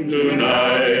camping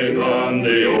tonight on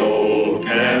the old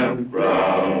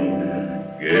campground.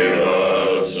 Give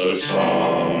us a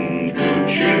song to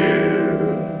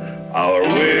cheer our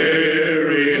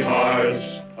weary hearts,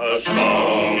 a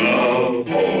song of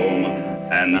home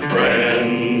and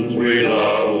friends we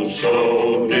love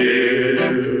so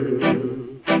dear.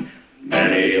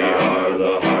 Many are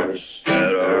the hearts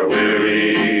that are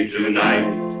weary tonight,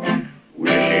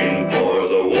 wishing for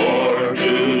the war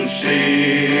to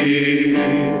cease.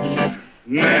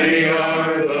 Many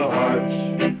are the hearts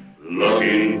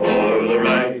looking for the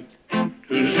right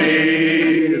to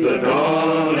see the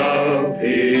dawn of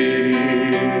peace.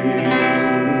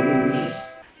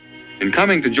 In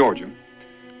coming to Georgia,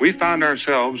 we found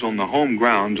ourselves on the home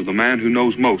grounds of the man who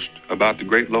knows most about the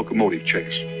Great Locomotive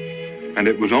Chase, and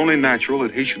it was only natural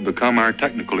that he should become our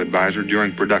technical advisor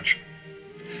during production.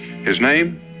 His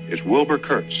name is Wilbur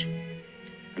Kurtz,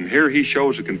 and here he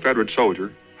shows a Confederate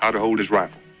soldier how to hold his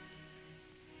rifle.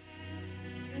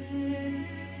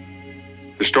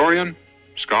 Historian,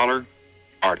 scholar,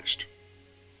 artist.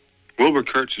 Wilbur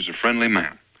Kurtz is a friendly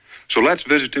man, so let's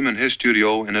visit him in his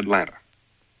studio in Atlanta.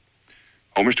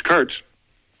 Oh, Mr. Kurtz.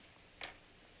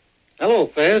 Hello,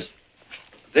 Fess.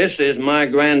 This is my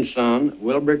grandson,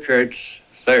 Wilbur Kurtz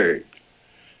III.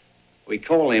 We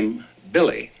call him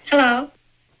Billy. Hello.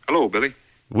 Hello, Billy.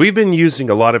 We've been using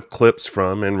a lot of clips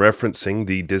from and referencing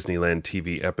the Disneyland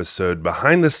TV episode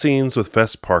Behind the Scenes with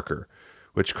Fess Parker,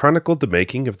 which chronicled the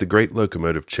making of the Great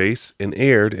Locomotive Chase and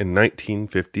aired in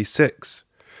 1956.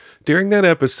 During that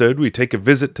episode, we take a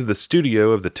visit to the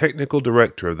studio of the technical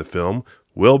director of the film,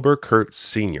 Wilbur Kurtz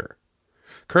Sr.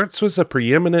 Kurtz was a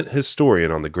preeminent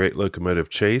historian on the Great Locomotive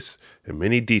Chase and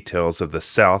many details of the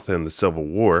South and the Civil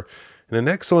War, and an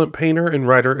excellent painter and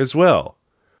writer as well.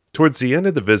 Towards the end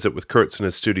of the visit with Kurtz in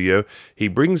his studio, he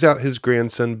brings out his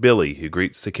grandson Billy, who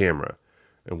greets the camera.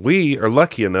 And we are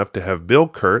lucky enough to have Bill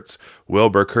Kurtz,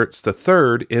 Wilbur Kurtz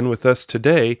III, in with us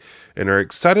today, and are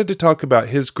excited to talk about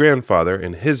his grandfather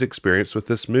and his experience with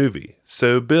this movie.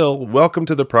 So, Bill, welcome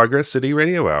to the Progress City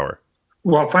Radio Hour.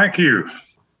 Well, thank you.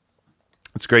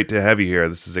 It's great to have you here.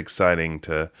 This is exciting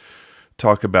to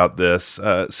talk about this.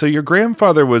 So your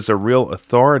grandfather was a real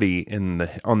authority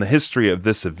on the history of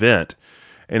this event,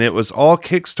 And it was all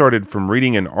kickstarted from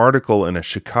reading an article in a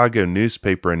Chicago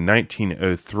newspaper in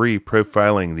 1903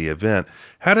 profiling the event.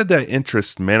 How did that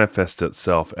interest manifest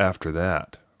itself after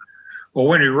that? Well,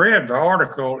 when he read the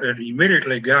article, it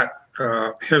immediately got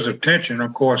his attention.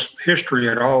 Of course, history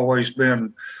had always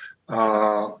been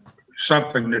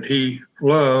something that he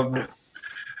loved.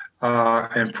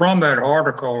 And from that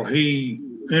article, he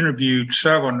interviewed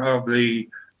 7 of the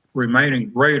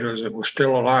remaining Raiders that were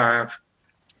still alive.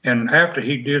 And after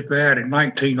he did that in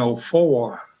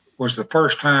 1904 was the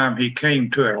first time he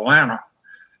came to Atlanta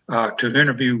to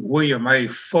interview William A.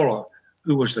 Fuller,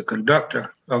 who was the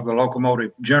conductor of the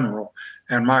Locomotive General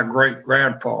and my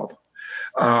great-grandfather.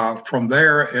 From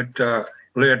there, it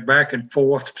led back and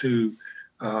forth to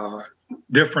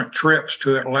different trips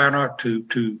to Atlanta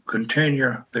to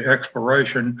continue the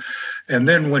exploration. And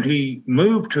then when he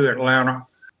moved to Atlanta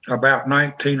about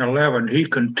 1911, he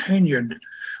continued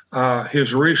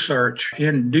his research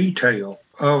in detail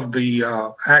of the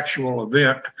actual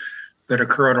event that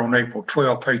occurred on April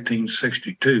 12,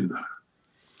 1862.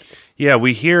 Yeah,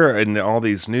 we hear in all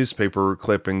these newspaper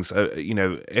clippings,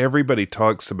 everybody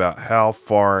talks about how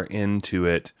far into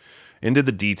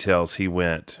the details he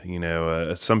went.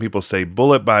 Some people say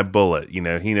bullet by bullet. He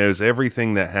knows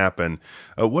everything that happened.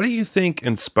 What do you think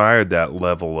inspired that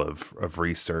level of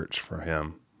research for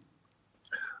him?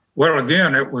 Well,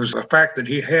 again, it was the fact that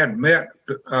he had met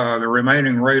the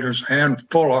remaining Raiders and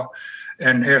Fuller.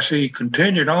 And as he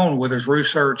continued on with his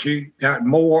research, he got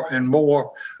more and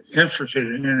more interested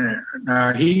in it.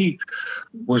 Now, he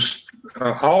was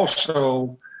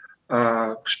also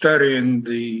studying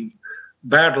the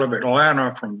Battle of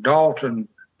Atlanta from Dalton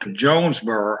to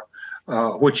Jonesboro,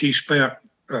 which he spent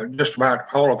just about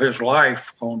all of his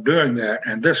life on doing that.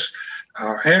 And this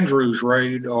Andrews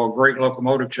raid, or Great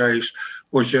Locomotive Chase,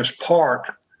 was just part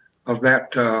of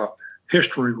that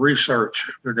history research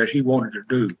that he wanted to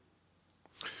do.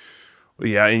 Well,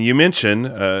 yeah, and you mentioned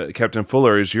Captain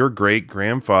Fuller is your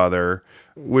great-grandfather,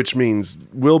 which means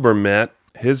Wilbur met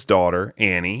his daughter,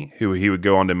 Annie, who he would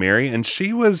go on to marry, and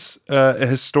she was a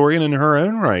historian in her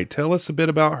own right. Tell us a bit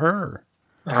about her.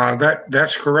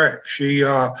 That's correct. She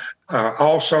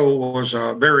also was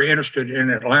very interested in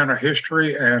Atlanta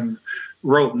history and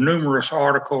wrote numerous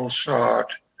articles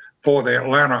for the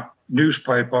Atlanta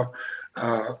newspaper,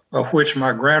 of which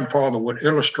my grandfather would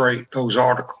illustrate those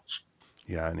articles.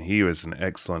 Yeah, and he was an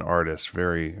excellent artist.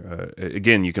 Very,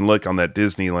 again, you can look on that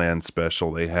Disneyland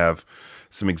special. They have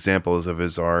some examples of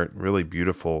his art, really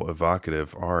beautiful,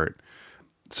 evocative art.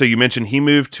 So you mentioned he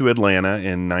moved to Atlanta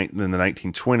in the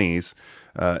 1920s.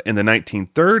 In the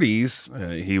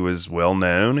 1930s, he was well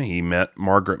known. He met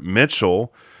Margaret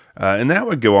Mitchell, and that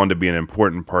would go on to be an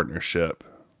important partnership.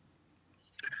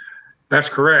 That's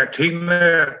correct. He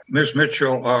met Ms.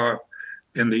 Mitchell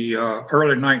in the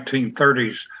early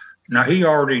 1930s. Now, he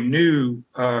already knew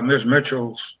Ms.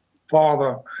 Mitchell's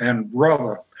father and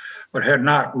brother, but had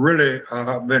not really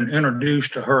been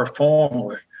introduced to her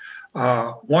formally.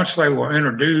 Once they were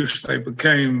introduced, they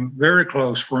became very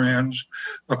close friends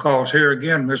because here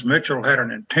again, Ms. Mitchell had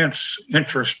an intense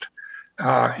interest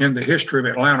in the history of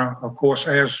Atlanta, of course,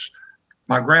 as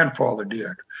my grandfather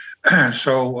did.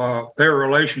 So their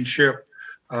relationship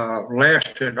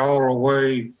lasted all the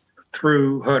way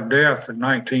through her death in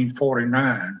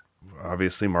 1949.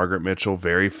 Obviously, Margaret Mitchell,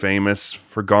 very famous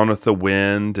for Gone with the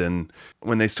Wind. And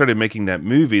when they started making that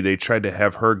movie, they tried to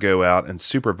have her go out and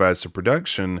supervise the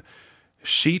production.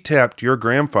 She tapped your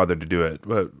grandfather to do it.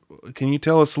 But can you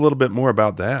tell us a little bit more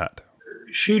about that?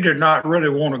 She did not really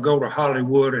want to go to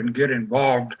Hollywood and get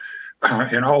involved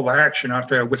in all the action out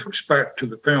there with respect to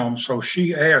the film. So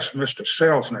she asked Mr.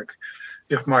 Selznick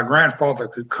if my grandfather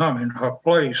could come in her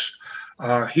place.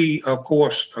 He, of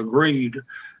course, agreed.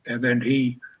 And then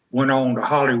he went on to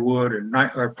Hollywood in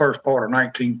the first part of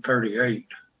 1938.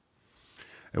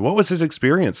 And what was his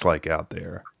experience like out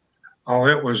there? Oh,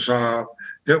 it was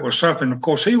something. Of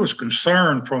course, he was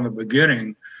concerned from the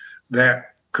beginning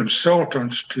that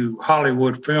consultants to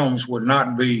Hollywood films would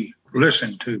not be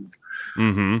listened to.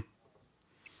 Mm-hmm.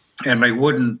 And they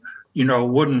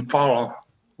wouldn't follow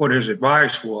what his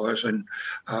advice was. And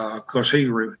because he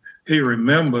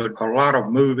remembered a lot of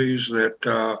movies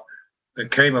that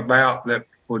came about that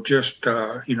were just,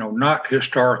 not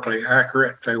historically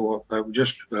accurate. They were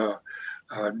just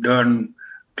done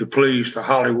to please the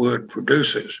Hollywood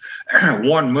producers.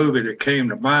 One movie that came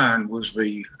to mind was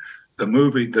the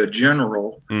movie The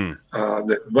General,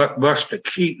 that Buster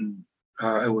Keaton,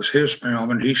 it was his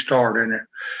film, and he starred in it,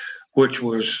 which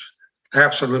was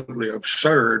absolutely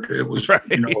absurd. It was, right.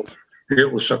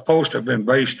 It was supposed to have been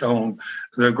based on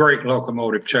the Great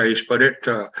Locomotive Chase, but it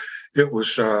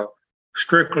was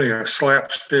strictly a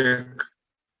slapstick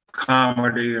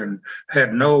comedy and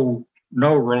had no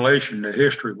relation to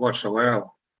history whatsoever.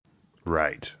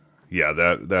 Right. Yeah,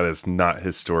 that is not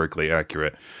historically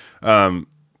accurate.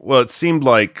 Well, it seemed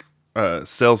like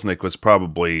Selznick was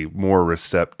probably more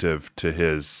receptive to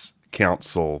his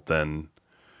counsel than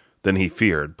he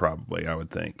feared, probably, I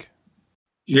would think.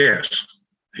 Yes,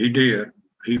 he did.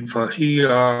 He really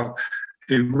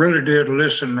did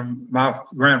listen to my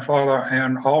grandfather,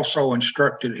 and also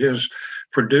instructed his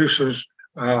producers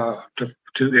to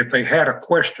if they had a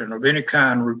question of any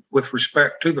kind with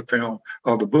respect to the film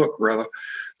or the book, rather,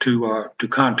 to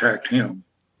contact him.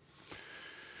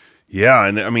 Yeah,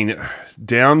 and I mean,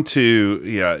 down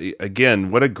to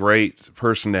again, what a great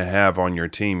person to have on your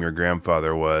team. Your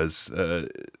grandfather was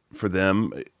for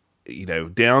them.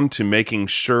 Down to making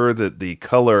sure that the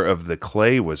color of the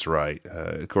clay was right,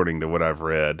 according to what I've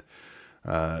read.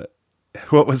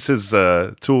 What was his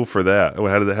tool for that?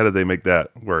 How did they make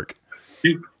that work?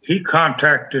 He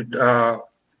contacted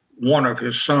one of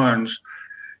his sons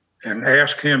and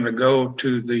asked him to go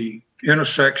to the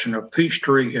intersection of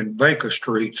Peachtree and Baker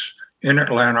Streets in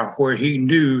Atlanta, where he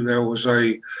knew there was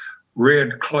a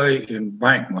red clay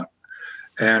embankment.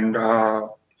 And the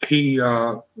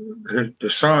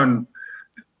son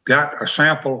got a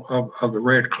sample of the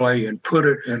red clay and put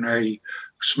it in a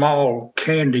small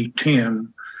candy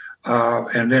tin,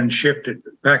 and then shipped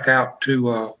it back out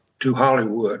to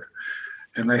Hollywood.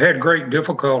 And they had great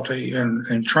difficulty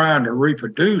in trying to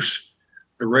reproduce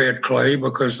the red clay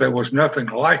because there was nothing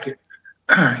like it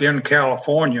in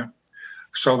California.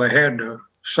 So they had to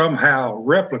somehow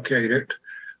replicate it.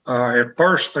 At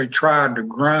first, they tried to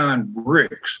grind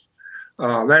bricks.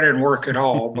 That didn't work at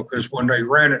all because when they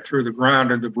ran it through the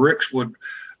grinder, the bricks would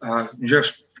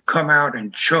just come out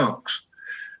in chunks.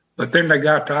 But then they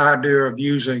got the idea of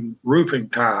using roofing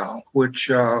tile, which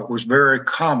was very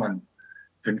common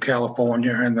in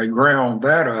California, and they ground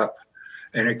that up,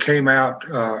 and it came out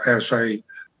as a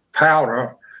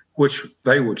powder, which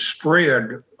they would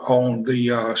spread on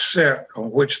the set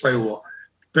on which they were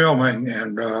filming.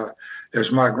 And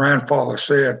as my grandfather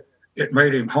said, it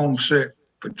made him homesick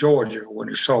for Georgia when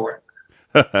he saw it.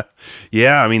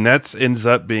 Yeah, I mean, that ends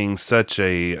up being such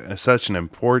an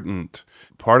important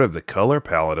part of the color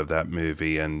palette of that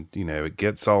movie, and it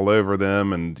gets all over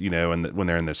them, and and when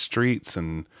they're in the streets,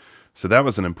 and so that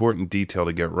was an important detail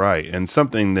to get right, and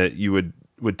something that you would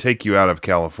take you out of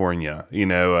California.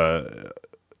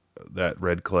 That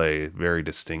red clay, very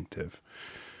distinctive.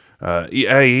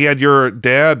 He had your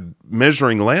dad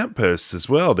measuring lampposts as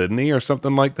well, didn't he, or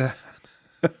something like that?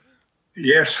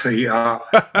 Yes, there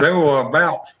were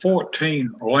about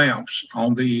 14 lamps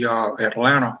on the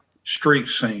Atlanta street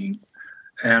scene,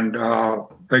 and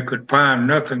they could find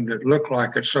nothing that looked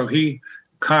like it. So he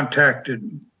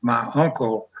contacted my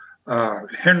uncle,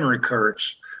 Henry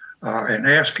Kurtz, and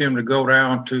asked him to go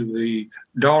down to the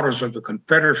Daughters of the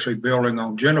Confederacy building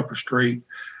on Jennifer Street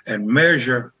and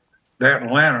measure that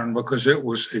lantern, because it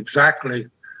was exactly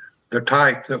the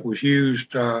type that was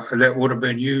used, that would have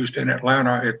been used in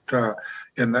Atlanta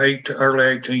in the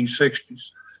early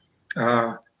 1860s.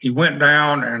 He went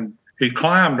down and he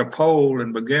climbed a pole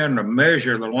and began to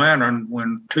measure the lantern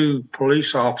when two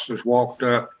police officers walked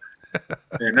up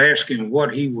and asked him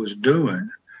what he was doing.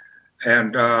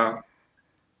 And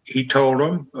he told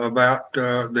them about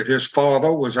that his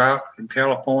father was out in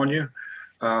California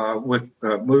with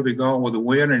the movie Gone with the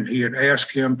Wind, and he had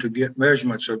asked him to get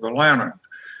measurements of the lantern.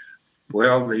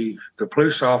 Well, the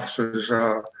police officers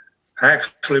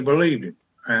actually believed him,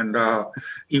 and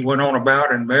he went on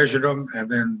about and measured them, and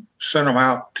then sent them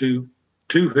out to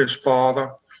his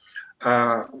father,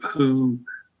 who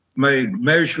made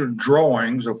measured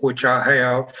drawings, of which I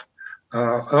have,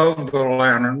 of the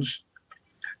lanterns,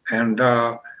 and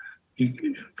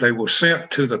they were sent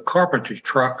to the carpentry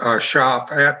shop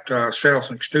at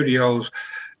Selznick Studios,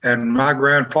 and my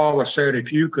grandfather said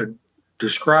if you could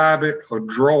describe it or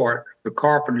draw it, the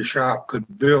carpentry shop could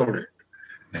build it.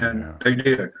 And They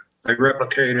did. They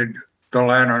replicated the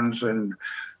lanterns, and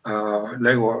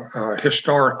they were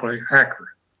historically accurate.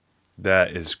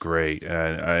 That is great.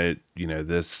 The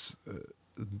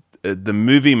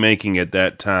movie making at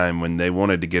that time, when they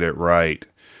wanted to get it right,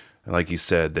 like you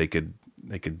said,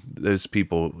 those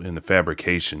people in the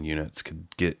fabrication units could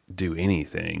do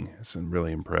anything. It's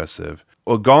really impressive.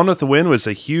 Well, Gone with the Wind was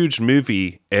a huge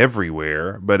movie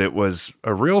everywhere, but it was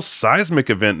a real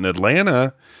seismic event in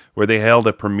Atlanta where they held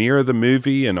a premiere of the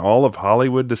movie and all of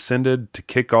Hollywood descended to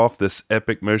kick off this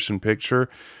epic motion picture.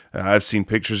 I've seen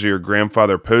pictures of your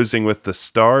grandfather posing with the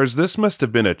stars. This must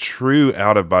have been a true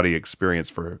out-of-body experience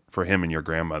for him and your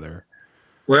grandmother.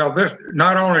 Well, this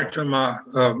not only to my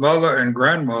mother and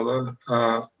grandmother,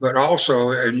 but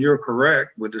also, and you're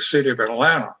correct, with the city of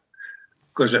Atlanta,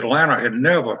 because Atlanta had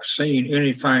never seen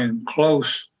anything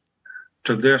close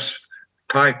to this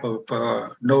type of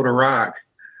notoriety.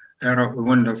 And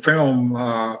when the film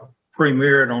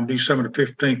premiered on December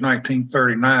 15th,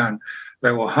 1939,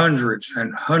 there were hundreds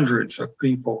and hundreds of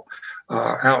people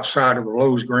outside of the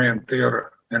Lowe's Grand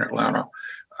Theater in Atlanta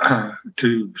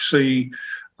to see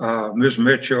Miss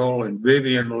Mitchell and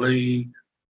Vivian Lee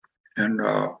and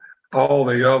all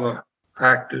the other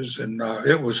actors, and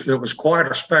it was quite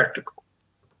a spectacle.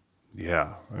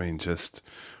 Yeah, I mean, just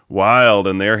wild,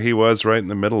 and there he was right in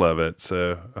the middle of it.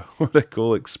 So what a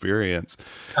cool experience.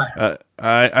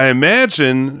 I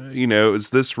imagine, you know, it's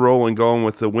this role in Gone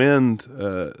with the Wind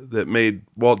that made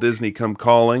Walt Disney come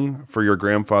calling for your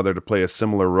grandfather to play a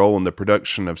similar role in the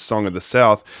production of Song of the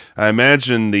South. I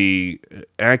imagine the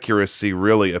accuracy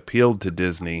really appealed to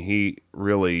Disney. He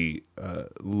really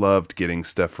loved getting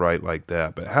stuff right like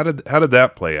that. But how did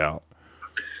that play out?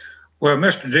 Well,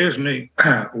 Mr. Disney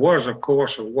was, of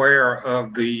course, aware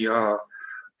of the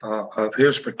of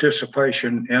his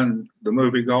participation in the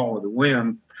movie Gone with the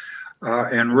Wind,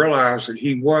 and realized that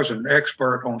he was an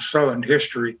expert on Southern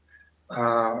history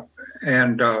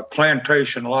and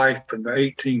plantation life in the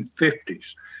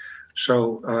 1850s.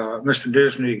 So Mr.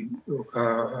 Disney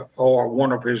or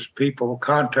one of his people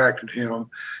contacted him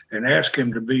and asked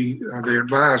him to be the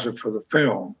advisor for the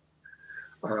film.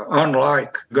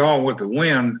 Unlike Gone with the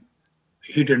Wind,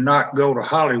 he did not go to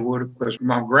Hollywood because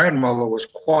my grandmother was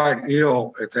quite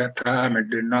ill at that time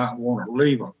and did not want to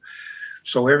leave him.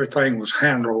 So everything was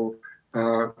handled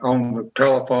on the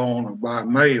telephone or by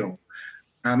mail.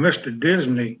 Now, Mr.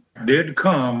 Disney did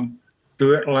come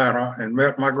to Atlanta and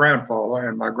met my grandfather,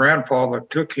 and my grandfather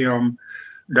took him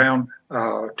down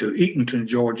to Eatonton,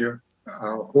 Georgia,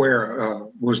 where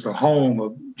was the home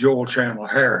of Joel Chandler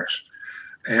Harris.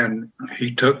 And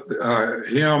he took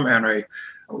him and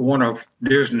one of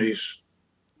Disney's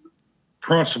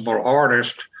principal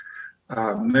artists,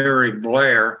 Mary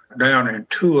Blair, down and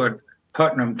toured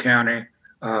Putnam County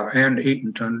and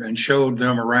Eatonton and showed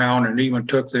them around, and even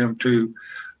took them to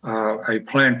a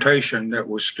plantation that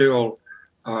was still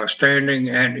standing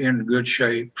and in good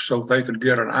shape so they could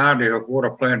get an idea of what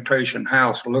a plantation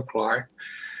house looked like.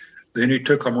 Then he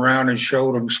took them around and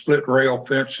showed them split rail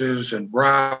fences and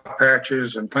briar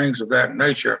patches and things of that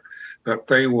nature that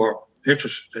they were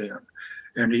interested in.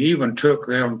 And he even took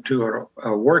them to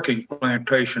a working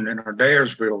plantation in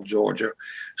Adairsville, Georgia,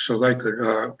 so they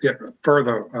could get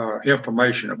further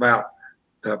information about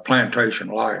plantation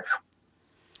life.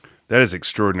 That is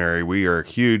extraordinary. We are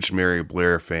huge Mary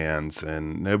Blair fans,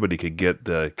 and nobody could get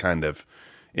the kind of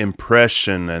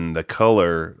impression and the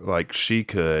color like she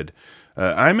could.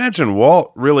 I imagine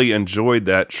Walt really enjoyed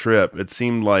that trip. It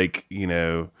seemed like, you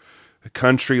know,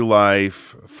 country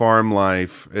life, farm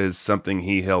life is something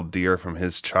he held dear from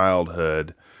his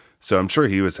childhood. So I'm sure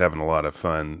he was having a lot of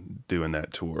fun doing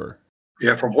that tour.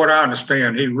 Yeah, from what I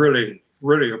understand, he really,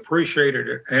 really appreciated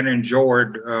it and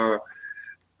enjoyed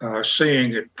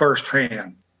seeing it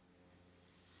firsthand.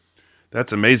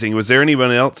 That's amazing. Was there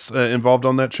anyone else involved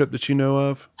on that trip that you know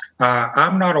of?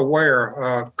 I'm not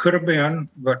aware. Could have been,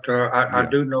 but I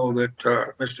do know that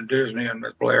Mr. Disney and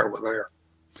Ms. Blair were there.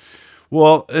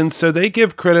 Well, and so they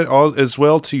give credit as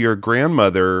well to your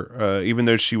grandmother, even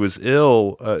though she was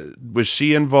ill. Was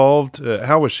she involved?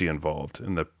 How was she involved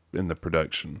in the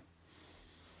production?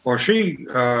 Well, she,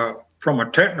 from a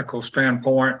technical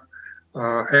standpoint,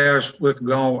 as with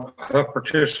her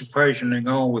participation in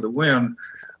Gone with the Wind,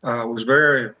 was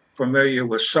very familiar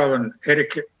with Southern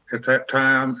etiquette at that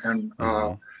time and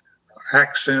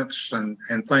accents and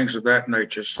things of that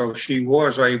nature. So she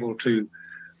was able to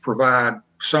provide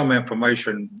some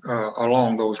information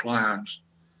along those lines.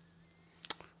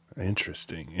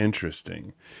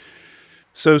 Interesting.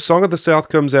 So Song of the South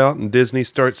comes out and Disney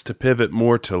starts to pivot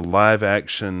more to live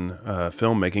action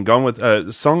filmmaking. Gone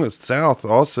with Song of the South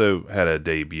also had a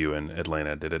debut in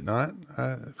Atlanta, did it not?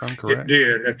 If I'm correct.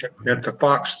 It did at the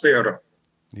Fox Theater.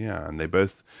 Yeah, and they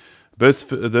both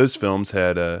of those films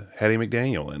had Hattie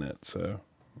McDaniel in it. So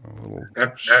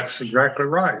that's exactly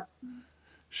right.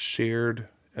 Shared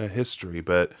history,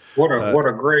 but what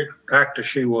a great actor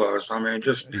she was. I mean,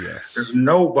 just there's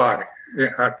nobody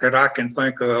that I can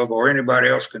think of, or anybody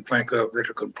else can think of,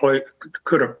 that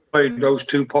could have played those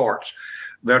two parts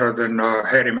better than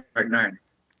Hattie McDaniel.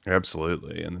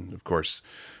 Absolutely, and of course,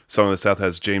 Song of the South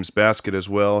has James Baskett as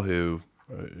well, who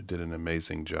did an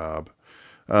amazing job.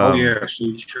 Yes,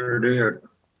 he sure did.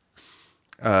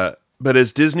 But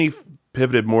as Disney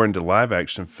pivoted more into live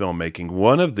action filmmaking,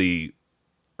 one of the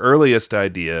earliest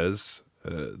ideas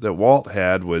that Walt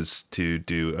had was to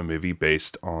do a movie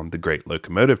based on the Great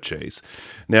Locomotive Chase.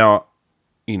 Now,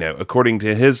 according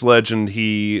to his legend,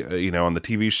 he, on the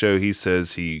TV show, he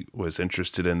says he was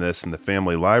interested in this in the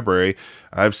family library.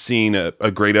 I've seen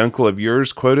a great uncle of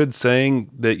yours quoted saying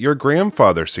that your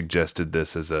grandfather suggested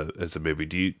this as a movie.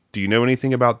 Do you know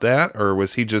anything about that, or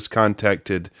was he just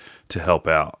contacted to help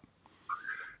out?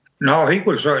 No, he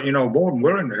was, more than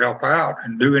willing to help out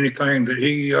and do anything that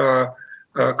he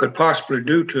could possibly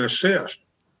do to assist.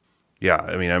 Yeah,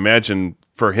 I mean, I imagine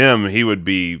for him, he would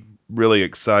be really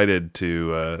excited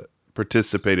to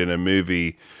participate in a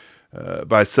movie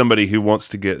by somebody who wants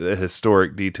to get the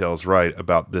historic details right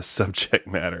about this subject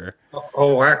matter.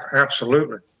 Oh,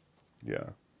 absolutely.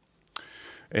 Yeah.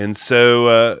 And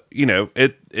so,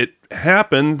 it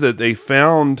happened that they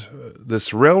found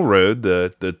this railroad,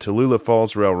 the Tallulah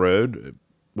Falls Railroad,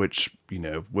 which,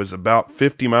 was about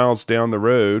 50 miles down the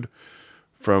road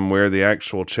from where the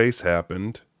actual chase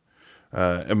happened.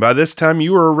 And by this time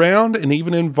you were around and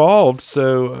even involved.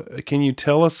 So can you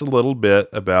tell us a little bit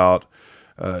about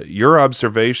your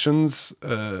observations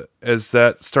as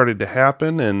that started to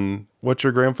happen and what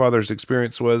your grandfather's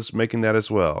experience was making that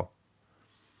as well?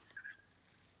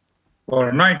 Well,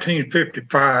 in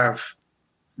 1955,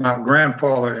 my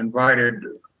grandfather invited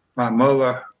my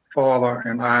mother, father,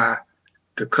 and I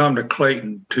to come to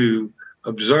Clayton to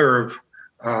observe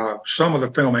some of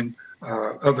the filming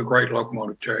of the Great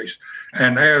Locomotive Chase.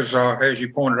 And as you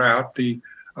pointed out, the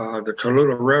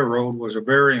Tallulah Railroad was a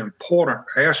very important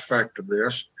aspect of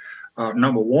this.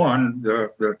 Number one,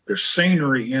 the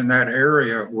scenery in that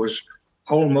area was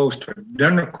almost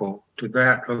identical to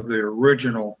that of the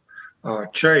original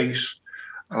chase.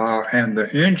 And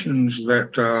the engines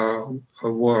that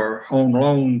were on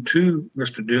loan to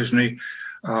Mr. Disney,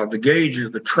 the gauge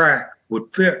of the track would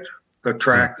fit the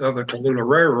track of the Tallulah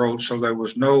Railroad, so there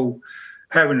was no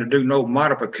having to do no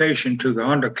modification to the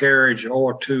undercarriage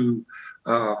or to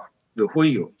the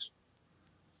wheels.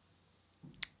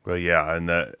 Well, yeah,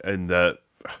 and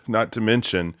not to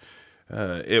mention,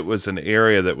 it was an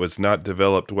area that was not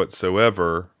developed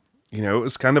whatsoever. It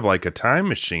was kind of like a time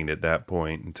machine at that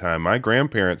point in time. My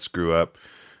grandparents grew up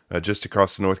just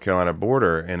across the North Carolina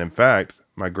border, and in fact,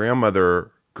 my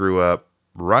grandmother grew up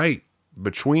right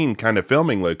between kind of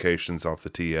filming locations off the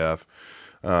TF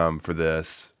for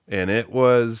this. And it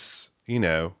was, they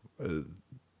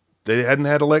hadn't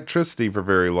had electricity for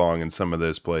very long in some of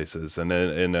those places. And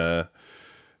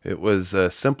it was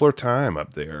a simpler time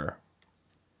up there.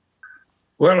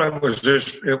 Well,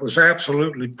 it was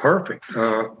absolutely perfect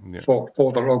for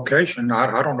the location.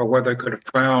 I don't know where they could have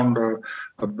found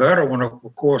a better one.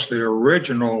 Of course, the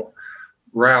original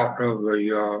route of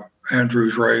the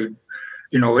Andrews Raid,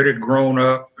 it had grown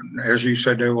up. And as you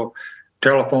said, there were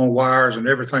telephone wires and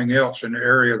everything else in the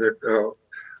area that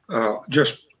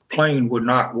just plain would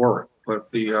not work.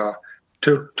 But the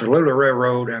Tallulah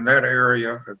Railroad and that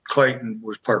area of Clayton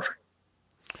was perfect.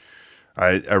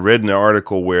 I read an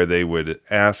article where they would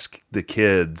ask the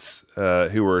kids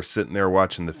who were sitting there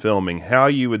watching the filming how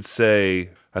you would say,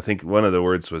 I think one of the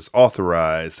words was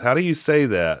authorized. How do you say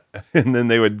that? And then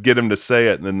they would get them to say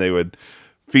it, and then they would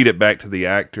feed it back to the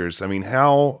actors. I mean,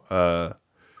 how...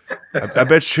 I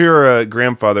bet your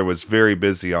grandfather was very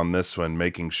busy on this one,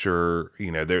 making sure,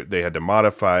 they had to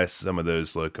modify some of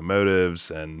those locomotives,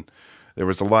 and there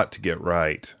was a lot to get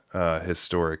right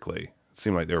historically. It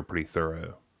seemed like they were pretty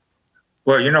thorough.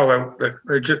 Well,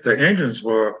 the engines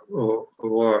were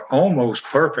almost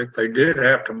perfect. They did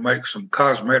have to make some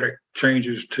cosmetic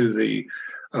changes to the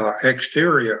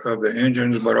exterior of the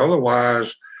engines, but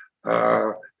otherwise,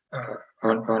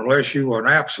 unless you were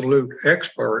an absolute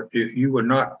expert, you would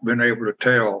not been able to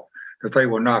tell that they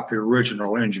were not the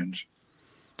original engines.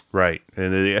 Right.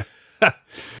 And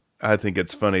I think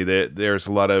it's funny that there's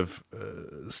a lot of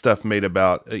stuff made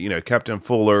about, Captain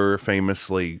Fuller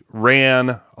famously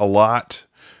ran a lot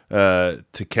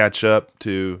to catch up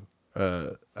to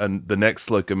the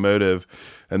next locomotive.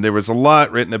 And there was a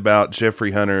lot written about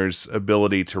Jeffrey Hunter's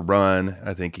ability to run.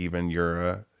 I think even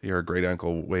your great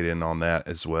uncle weighed in on that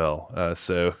as well.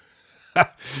 So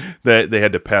they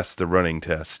had to pass the running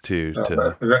test too.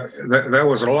 There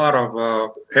was a lot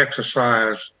of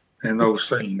exercise in those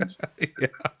scenes. Yeah.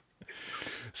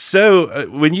 So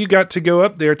when you got to go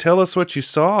up there, tell us what you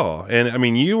saw. And I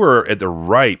mean, you were at the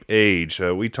ripe age.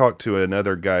 We talked to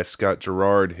another guy, Scott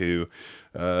Gerard, who,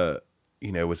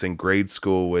 was in grade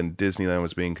school when Disneyland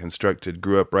was being constructed,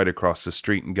 grew up right across the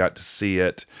street and got to see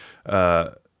it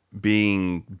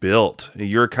being built.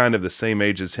 You're kind of the same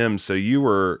age as him. So you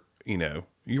were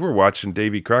watching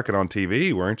Davy Crockett on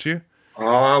TV, weren't you?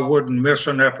 I wouldn't miss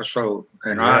an episode.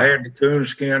 And I had the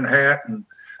coonskin hat and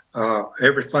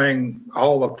everything,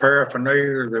 all the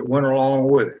paraphernalia that went along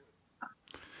with it.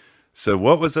 So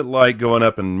what was it like going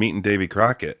up and meeting Davy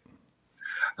Crockett?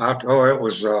 It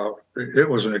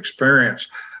was an experience.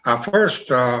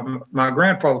 My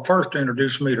grandfather first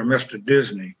introduced me to Mr.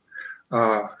 Disney,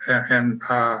 and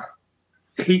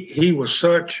he was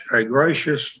such a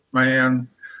gracious man,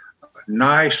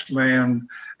 nice man,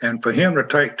 and for him to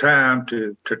take time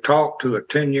to talk to a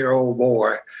 10-year-old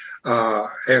boy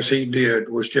as he did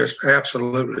was just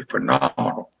absolutely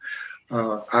phenomenal.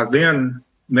 I then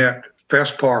met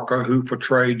Fess Parker, who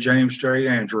portrayed James J.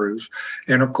 Andrews,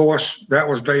 and of course that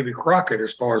was Davy Crockett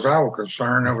as far as I was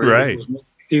concerned.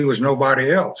 He was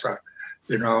nobody else,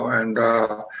 and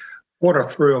what a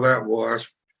thrill that was.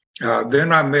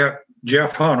 Then I met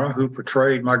Jeff Hunter, who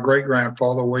portrayed my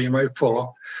great-grandfather, William A. Fuller.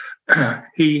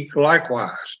 He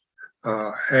likewise,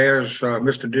 as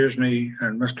Mr. Disney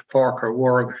and Mr. Parker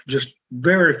were just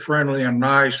very friendly and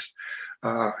nice,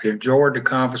 enjoyed the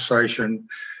conversation.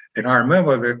 And I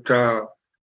remember that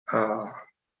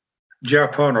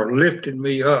Jeff Hunter lifted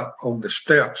me up on the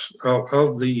steps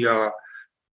of the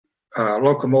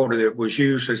locomotive that was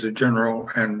used as a general,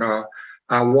 and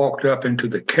I walked up into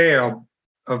the cab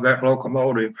of that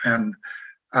locomotive, and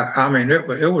I mean,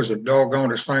 it was the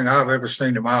doggonest thing I've ever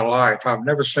seen in my life. I've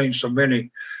never seen so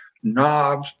many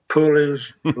knobs,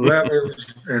 pulleys,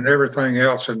 levers, and everything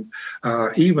else. And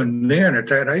even then, at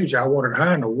that age, I wondered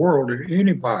how in the world did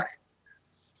anybody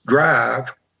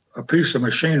drive a piece of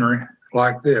machinery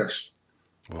like this?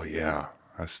 Well, yeah,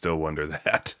 I still wonder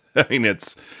that. I mean,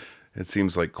 it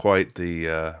seems like quite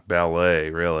the ballet,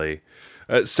 really.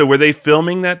 So were they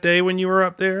filming that day when you were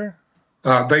up there?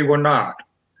 They were not.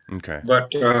 Okay. But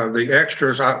the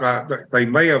extras, they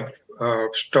may have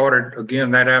started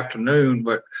again that afternoon,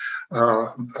 but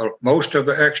most of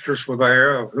the extras were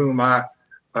there, of whom I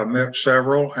met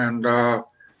several, and of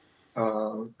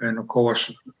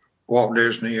course Walt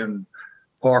Disney and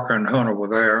Parker and Hunter were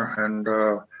there, and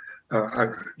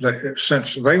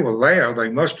since they were there, they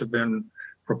must have been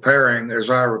preparing, as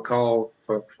I recall,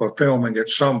 for filming at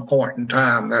some point in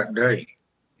time that day.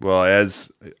 Well,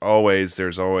 as always,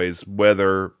 there's always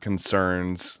weather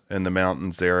concerns in the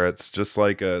mountains there. It's just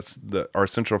like our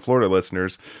Central Florida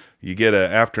listeners. You get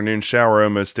an afternoon shower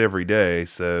almost every day.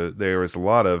 So there was a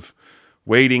lot of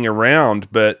waiting around.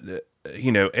 But,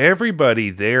 everybody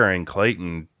there in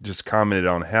Clayton just commented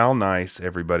on how nice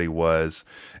everybody was.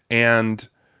 And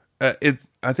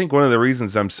I think one of the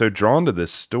reasons I'm so drawn to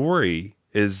this story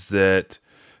is that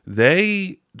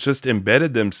they just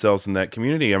embedded themselves in that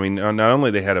community. I mean, not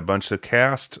only they had a bunch of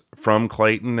cast from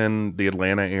Clayton and the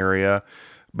Atlanta area,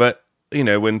 but,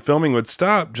 when filming would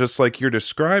stop, just like you're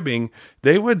describing,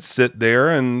 they would sit there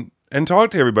and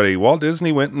talk to everybody. Walt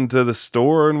Disney went into the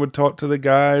store and would talk to the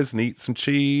guys and eat some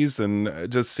cheese, and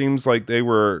it just seems like they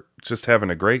were just having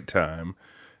a great time.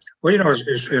 Well,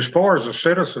 as far as the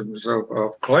citizens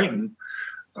of Clayton,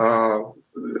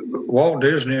 Walt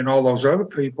Disney and all those other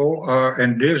people,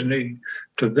 and Disney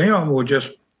to them were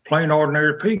just plain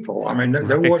ordinary people. I mean,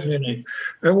 there wasn't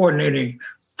any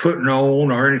putting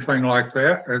on or anything like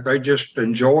that. They just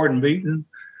enjoyed meeting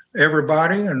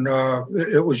everybody, and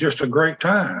it was just a great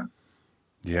time.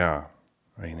 Yeah,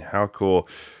 I mean, how cool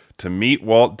to meet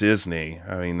Walt Disney.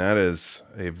 I mean, that is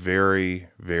a very,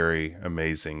 very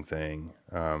amazing thing.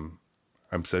 I'm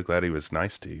so glad he was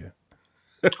nice to you.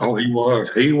 Oh,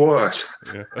 he was.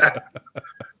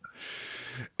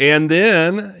 And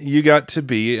then you got to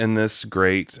be in this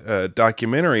great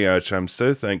documentary, which I'm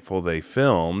so thankful they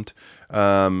filmed.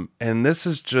 And this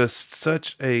is just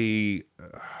such a,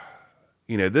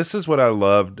 this is what I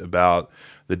loved about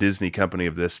the Disney company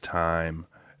of this time,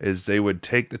 is they would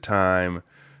take the time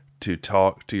to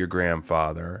talk to your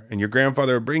grandfather, and your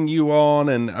grandfather would bring you on.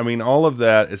 And I mean, all of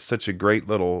that is such a great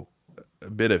little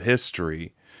bit of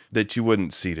history that you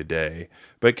wouldn't see today.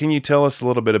 But can you tell us a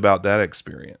little bit about that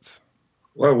experience?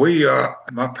 Well,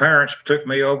 my parents took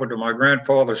me over to my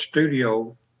grandfather's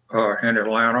studio in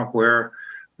Atlanta, where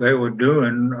they were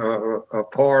doing a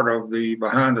part of the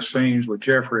behind the scenes with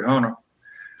Jeffrey Hunter.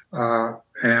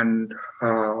 And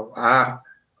I,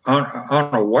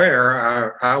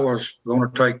 unaware, I was going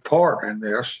to take part in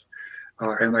this.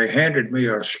 And they handed me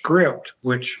a script,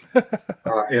 which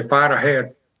if I'd have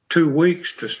had 2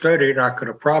 weeks to study it, I could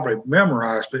have probably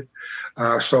memorized it.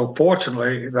 So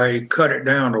fortunately, they cut it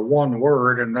down to one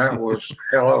word, and that was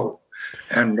hello.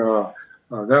 And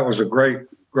that was a great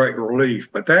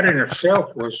relief. But that in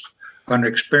itself was an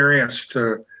experience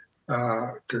to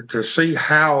see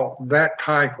how that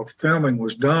type of filming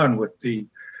was done with the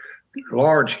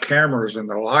large cameras and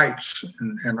the lights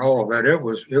and all of that. It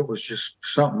was just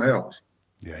something else.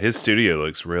 Yeah, his studio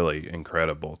looks really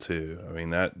incredible too. I mean,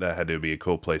 that had to be a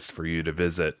cool place for you to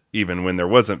visit, even when there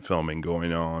wasn't filming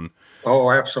going on.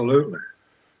 Oh, absolutely.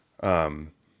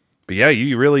 But yeah,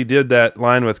 you really did that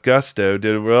line with gusto,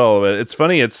 did well. It's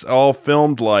funny, it's all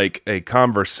filmed like a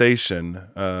conversation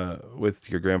with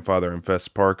your grandfather and Fess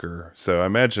Parker. So I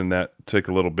imagine that took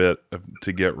a little bit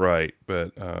to get right,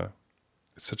 but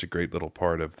it's such a great little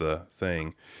part of the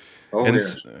thing. Oh, and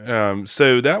yes.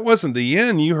 So that wasn't the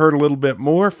end. You heard a little bit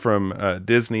more from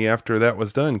Disney after that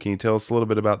was done. Can you tell us a little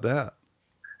bit about that?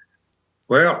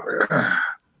 Well,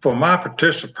 for my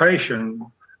participation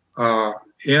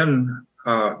in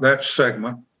that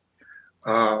segment,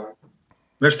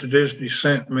 Mr. Disney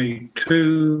sent me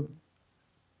 2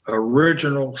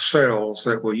 original cells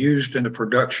that were used in the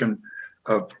production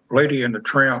of Lady and the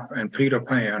Tramp and Peter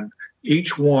Pan.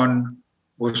 Each one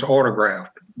was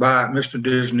autographed by Mr.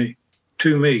 Disney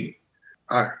to me.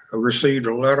 I received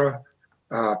a letter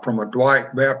from a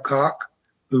Dwight Babcock,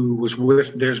 who was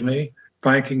with Disney,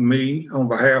 thanking me on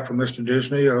behalf of Mr.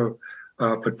 Disney of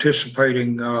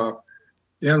participating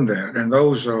in that. And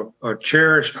those are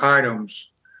cherished items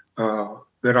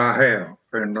that I have.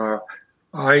 And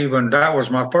that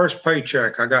was my first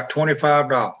paycheck. I got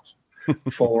 $25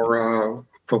 for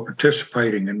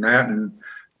participating in that. And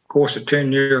of course, at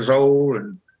 10 years old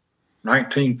and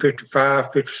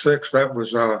 1955, 56, that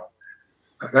was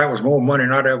more money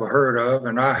than I'd ever heard of.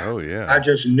 And I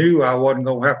just knew I wasn't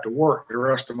going to have to work the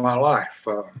rest of my life.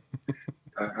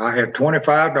 I had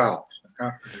 $25.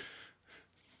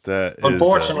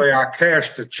 Unfortunately, I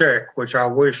cashed a check, which I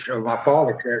wish my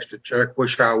father cashed a check,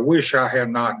 which I wish I had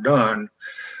not done,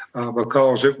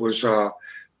 because it was on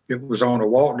a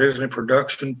Walt Disney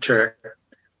production check.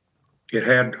 It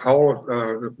had all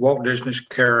of Walt Disney's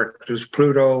characters,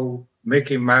 Pluto,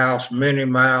 Mickey Mouse, Minnie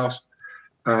Mouse,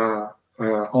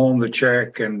 on the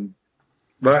check,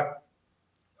 but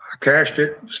I cashed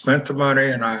it, spent the money,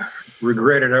 and I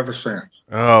regret it ever since.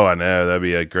 Oh, I know. That'd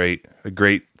be a great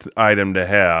item to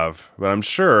have. But I'm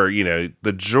sure,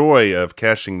 the joy of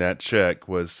cashing that check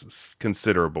was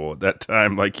considerable at that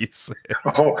time, like you said.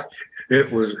 Oh,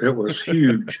 it was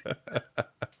huge.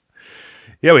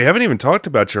 Yeah, we haven't even talked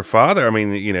about your father. I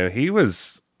mean, he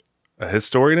was a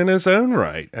historian in his own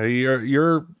right.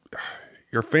 Your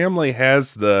family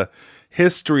has the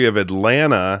history of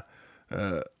Atlanta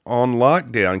on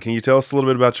lockdown. Can you tell us a little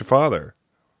bit about your father?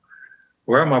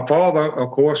 Well, my father,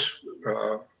 of course,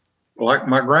 like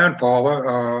my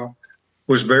grandfather,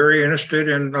 was very interested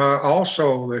in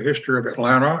also the history of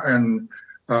Atlanta and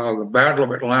the Battle of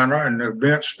Atlanta and the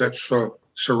events that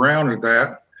surrounded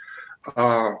that.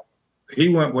 He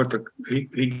went with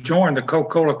he joined the Coca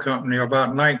Cola company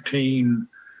about 39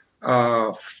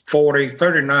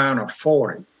 or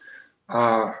 40.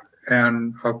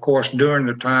 And of course, during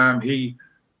the time, he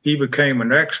became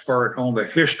an expert on the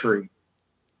history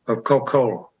of Coca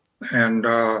Cola. And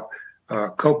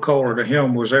Coca Cola to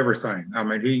him was everything. I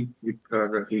mean, he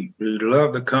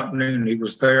loved the company, and he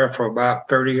was there for about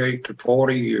 38 to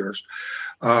 40 years.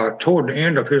 Toward the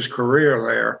end of his career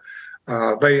there,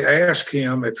 they asked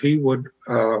him if he would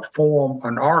form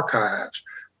an archives,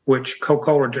 which Coca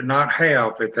Cola did not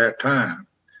have at that time.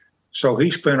 So he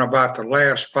spent about the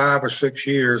last 5 or 6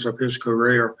 years of his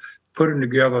career putting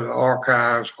together the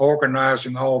archives,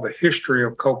 organizing all the history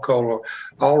of Coca Cola,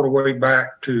 all the way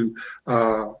back to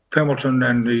Pimpleton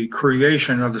and the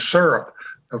creation of the syrup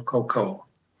of Coca Cola.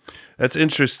 That's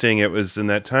interesting. It was in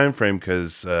that time frame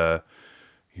because, our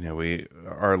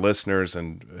listeners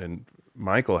and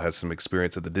Michael has some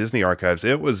experience at the Disney archives.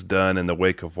 It was done in the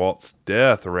wake of Walt's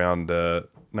death around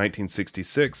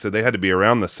 1966, so they had to be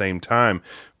around the same time.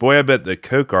 Boy, I bet the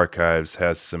Coke archives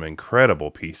has some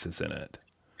incredible pieces in it.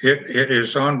 It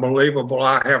is unbelievable.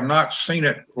 I have not seen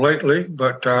it lately,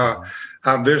 but I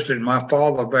visited my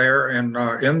father there and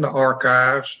in the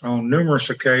archives on numerous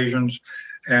occasions,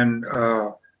 and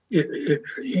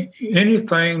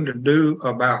anything to do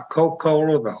about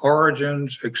Coca-Cola, the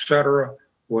origins, etc.,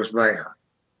 was there.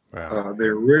 Wow. The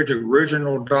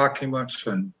original documents,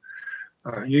 and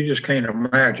you just can't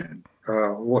imagine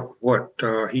what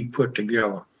he put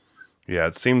together. Yeah,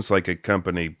 it seems like a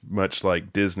company much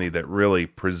like Disney that really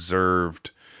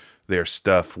preserved their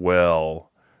stuff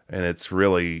well, and it's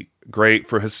really great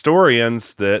for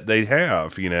historians that they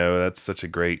have. That's such a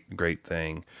great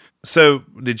thing. So,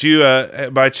 did you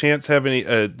by chance have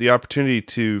the opportunity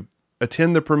to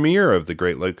attend the premiere of the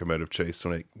Great Locomotive Chase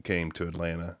when it came to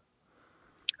Atlanta?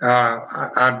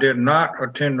 I did not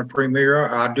attend the premiere.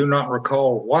 I do not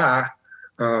recall why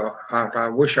I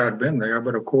wish I'd been there,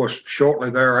 but of course, shortly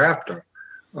thereafter,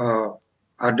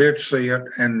 I did see it,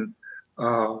 and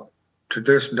to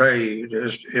this day,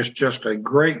 it's just a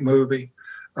great movie.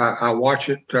 I watch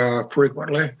it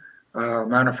frequently.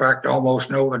 Matter of fact, I almost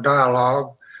know the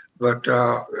dialogue, but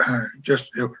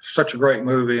just it was such a great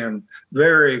movie, and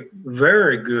very,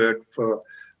 very good for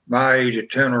my age at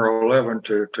 10 or 11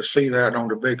 to see that on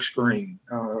the big screen.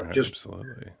 Just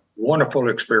Absolutely. wonderful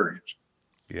experience.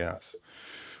 Yes.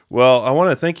 Well, I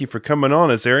want to thank you for coming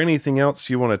on. Is there anything else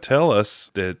you want to tell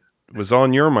us that was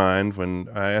on your mind when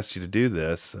I asked you to do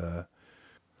this?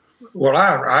 Well,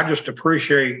 I just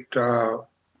appreciate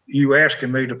you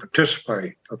asking me to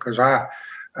participate, because I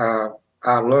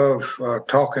love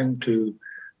talking to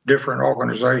different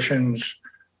organizations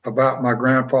about my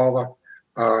grandfather.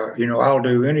 I'll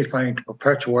do anything to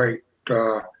perpetuate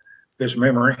his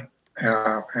memory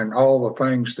and all the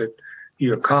things that he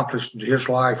accomplished in his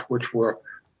life, which were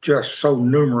just so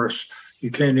numerous you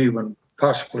can't even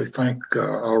possibly think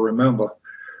or remember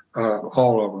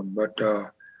all of them. But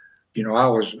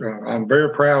I'm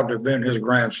very proud to have been his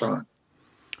grandson.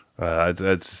 I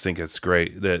just think it's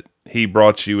great that he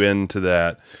brought you into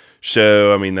that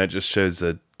show. I mean, that just shows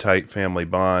a tight family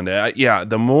bond.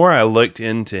 The more I looked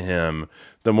into him,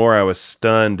 the more I was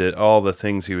stunned at all the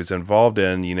things he was involved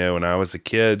in. When I was a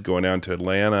kid going down to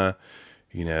Atlanta,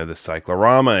 the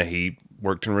cyclorama, he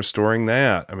worked in restoring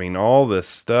that. I mean, all this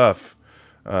stuff,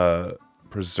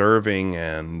 preserving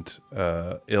and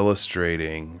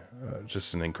illustrating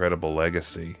just an incredible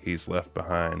legacy he's left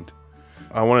behind.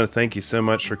 I want to thank you so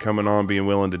much for coming on, being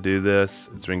willing to do this.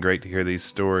 It's been great to hear these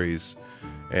stories,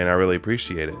 and I really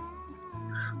appreciate it.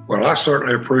 Well, I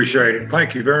certainly appreciate it.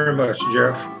 Thank you very much,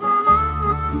 Jeff.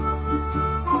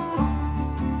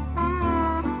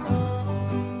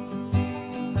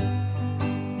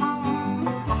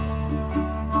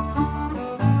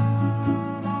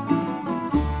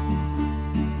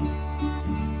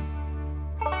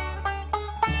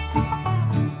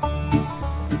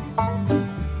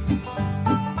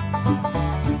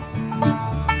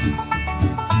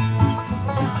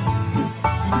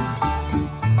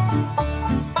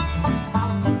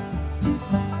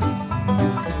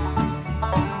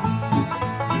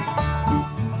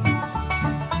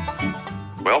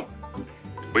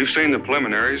 We've seen the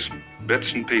preliminaries,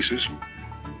 bits and pieces.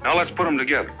 Now let's put them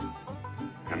together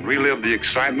and relive the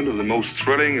excitement of the most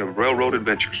thrilling of railroad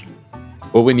adventures.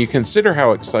 Well, when you consider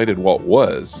how excited Walt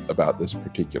was about this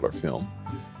particular film,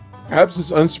 perhaps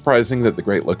it's unsurprising that the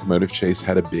Great Locomotive Chase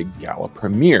had a big gala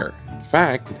premiere. In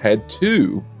fact, it had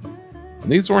two.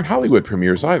 And these weren't Hollywood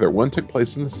premieres either. One took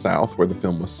place in the South, where the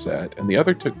film was set, and the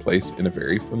other took place in a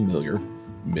very familiar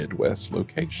Midwest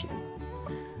location.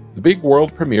 The big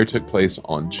world premiere took place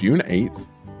on June 8th,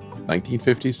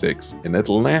 1956, in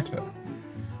Atlanta.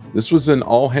 This was an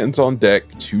all-hands-on-deck,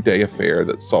 2-day affair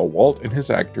that saw Walt and his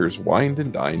actors wined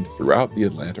and dined throughout the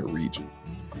Atlanta region.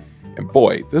 And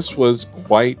boy, this was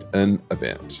quite an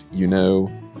event.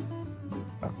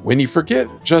 When you forget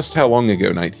just how long ago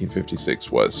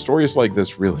 1956 was, stories like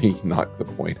this really knock the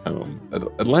point home.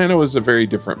 Atlanta was a very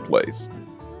different place.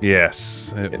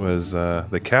 Yes, it was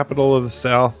the capital of the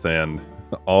South and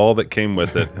all that came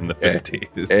with it in the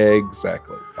 50s.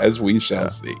 Exactly, as we shall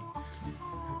see.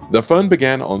 The fun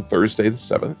began on Thursday the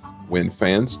 7th, when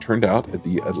fans turned out at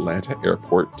the Atlanta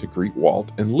airport to greet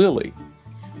Walt and Lily.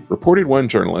 Reported one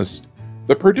journalist,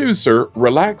 "The producer,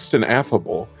 relaxed and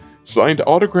affable, signed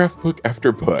autograph book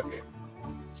after book."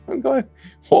 So I'm glad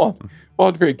Walt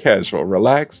very casual,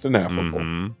 relaxed and affable.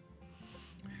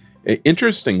 Mm-hmm.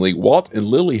 Interestingly, Walt and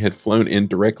Lily had flown in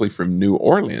directly from New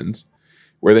Orleans,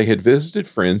 where they had visited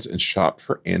friends and shopped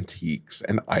for antiques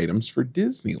and items for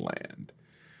Disneyland.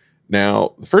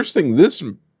 Now, the first thing this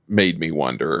made me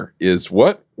wonder is,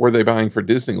 what were they buying for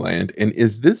Disneyland? And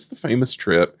is this the famous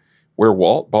trip where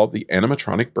Walt bought the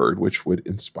animatronic bird which would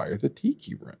inspire the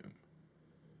Tiki Room?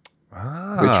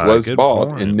 Which was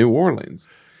bought in New Orleans.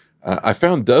 I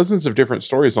found dozens of different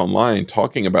stories online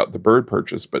talking about the bird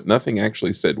purchase, but nothing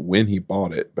actually said when he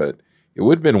bought it. But it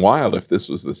would have been wild if this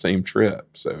was the same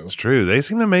trip. So it's true. They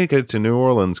seem to make it to New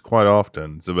Orleans quite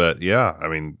often. So, but yeah, I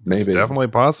mean, maybe. It's definitely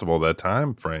possible. That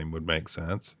time frame would make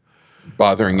sense.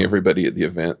 Bothering everybody at the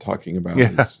event, talking about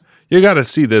this. You got to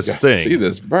see this thing. See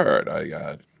this bird I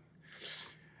got.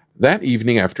 That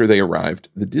evening after they arrived,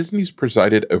 the Disneys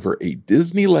presided over a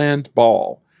Disneyland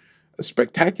ball, a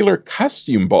spectacular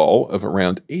costume ball of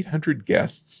around 800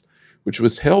 guests, which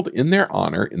was held in their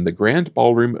honor in the grand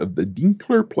ballroom of the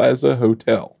Dinkler Plaza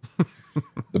Hotel.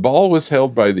 The ball was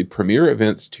held by the premier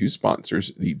event's two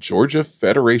sponsors, the Georgia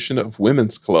Federation of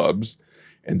Women's Clubs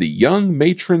and the Young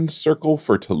Matrons Circle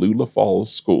for Tallulah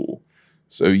Falls School.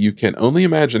 So you can only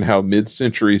imagine how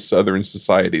mid-century Southern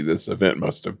society this event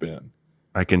must have been.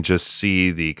 I can just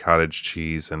see the cottage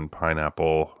cheese and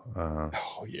pineapple Oh,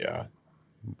 yeah.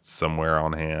 somewhere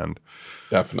on hand.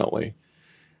 Definitely.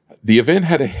 The event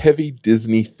had a heavy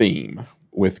Disney theme,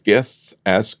 with guests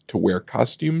asked to wear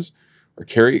costumes or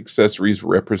carry accessories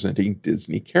representing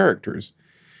Disney characters.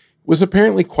 It was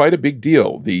apparently quite a big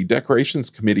deal. The decorations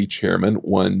committee chairman,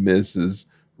 one Mrs.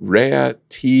 Rhea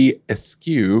T.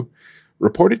 Eskew,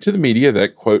 reported to the media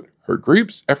that, quote, her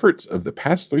group's efforts of the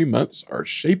past 3 months are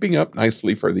shaping up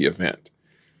nicely for the event.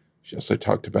 She also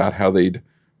talked about how they'd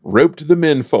roped the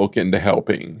menfolk into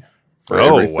helping for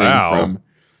everything from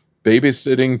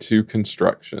babysitting to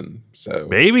construction. So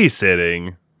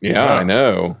babysitting? Yeah, I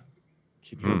know.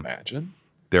 Can you imagine?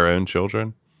 Their own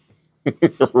children?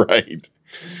 Right.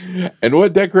 And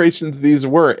what decorations these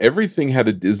were, everything had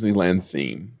a Disneyland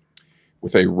theme,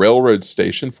 with a railroad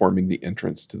station forming the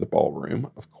entrance to the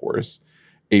ballroom, of course.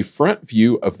 A front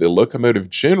view of the Locomotive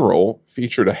General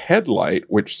featured a headlight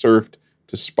which served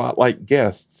to spotlight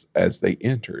guests as they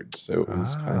entered. So it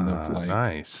was kind of like,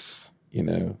 nice,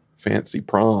 fancy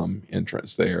prom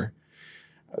entrance there.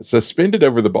 Suspended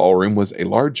over the ballroom was a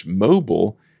large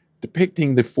mobile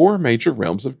depicting the 4 major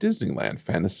realms of Disneyland: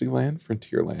 Fantasyland,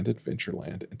 Frontierland,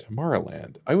 Adventureland, and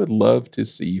Tomorrowland. I would love to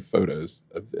see photos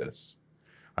of this.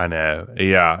 I know.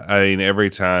 Yeah. I mean, every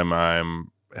time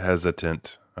I'm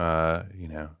hesitant,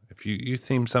 if you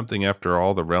theme something after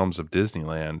all the realms of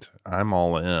Disneyland, I'm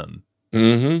all in.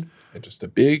 Mm-hmm. And just a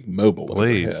big mobile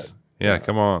overhead. Yeah,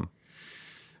 come on.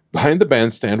 Behind the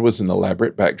bandstand was an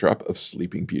elaborate backdrop of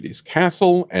Sleeping Beauty's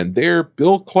castle, and there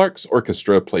Bill Clark's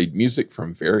orchestra played music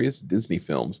from various Disney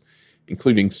films,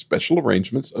 including special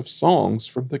arrangements of songs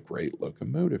from the Great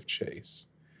Locomotive Chase.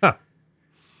 Huh.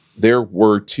 There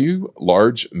were 2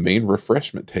 large main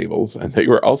refreshment tables, and they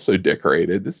were also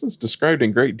decorated. This is described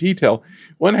in great detail.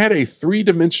 One had a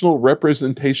 3-dimensional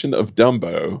representation of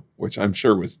Dumbo, which I'm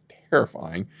sure was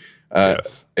terrifying.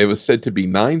 Yes. It was said to be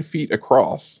 9 feet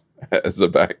across as a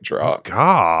backdrop.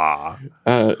 God.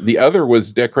 The other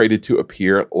was decorated to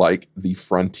appear like the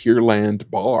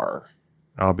Frontierland bar.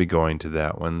 I'll be going to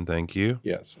that one. Thank you.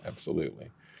 Yes, absolutely.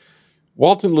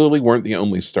 Walt and Lily weren't the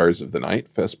only stars of the night.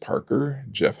 Fess Parker,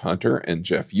 Jeff Hunter, and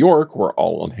Jeff York were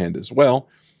all on hand as well.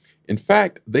 In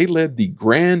fact, they led the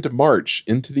Grand March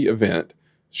into the event,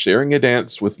 sharing a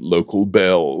dance with local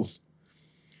belles.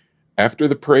 After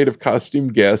the parade of costume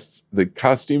guests, the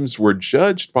costumes were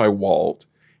judged by Walt,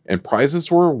 and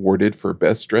prizes were awarded for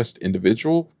best dressed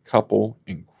individual, couple,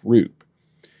 and group.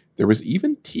 There was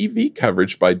even TV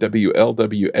coverage by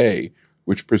WLWA,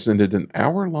 which presented an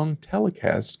hour-long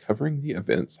telecast covering the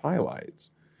event's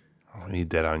highlights. I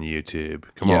need that on YouTube.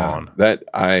 Come on.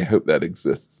 I hope that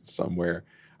exists somewhere.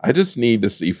 I just need to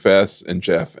see Fess and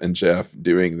Jeff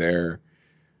doing their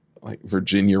like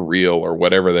Virginia Reel or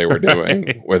whatever they were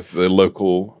doing with the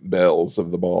local belles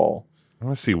of the ball. I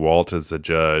want to see Walt as a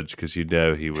judge because he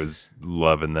was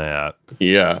loving that.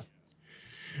 Yeah.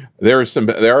 There are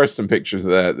some pictures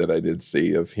of that I did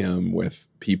see of him with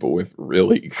people with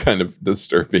really kind of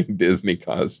disturbing Disney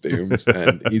costumes,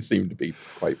 and he seemed to be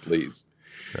quite pleased.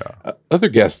 Yeah. Other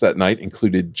guests that night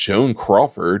included Joan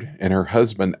Crawford and her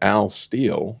husband Al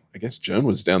Steele. I guess Joan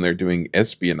was down there doing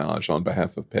espionage on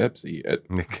behalf of Pepsi at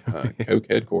Coke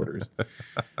headquarters.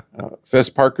 Fess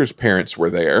Parker's parents were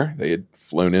there. They had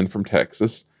flown in from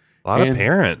Texas. A lot of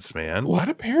parents, man. A lot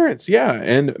of parents, yeah.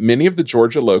 And many of the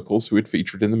Georgia locals who had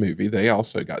featured in the movie, they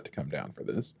also got to come down for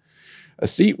this. A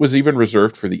seat was even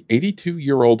reserved for the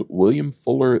 82-year-old William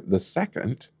Fuller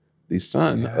II, the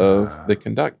son of the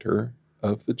conductor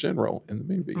of the general in the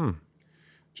movie,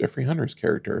 Jeffrey Hunter's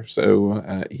character.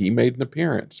 So he made an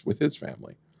appearance with his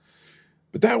family.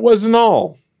 But that wasn't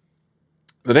all.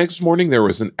 The next morning, there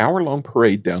was an hour-long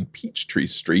parade down Peachtree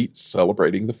Street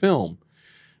celebrating the film.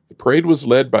 The parade was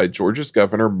led by Georgia's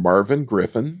Governor Marvin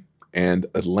Griffin and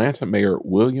Atlanta Mayor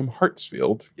William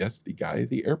Hartsfield. Yes, the guy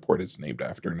the airport is named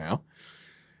after now.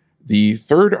 The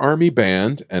Third Army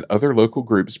Band and other local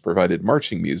groups provided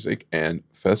marching music, and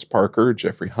Fess Parker,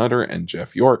 Jeffrey Hunter, and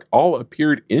Jeff York all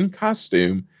appeared in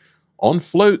costume on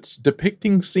floats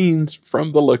depicting scenes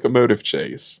from the Locomotive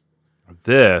Chase.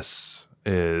 This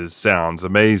sounds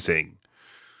amazing.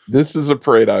 This is a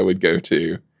parade I would go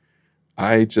to.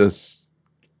 I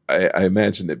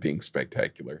imagine it being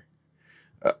spectacular.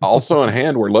 Also on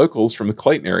hand were locals from the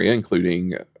Clayton area,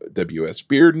 including W.S.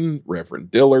 Bearden, Reverend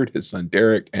Dillard, his son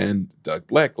Derek, and Doug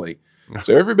Bleckley.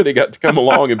 So everybody got to come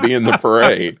along and be in the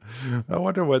parade. I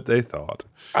wonder what they thought.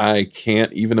 I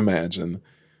can't even imagine.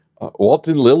 Walt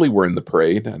and Lily were in the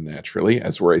parade, naturally,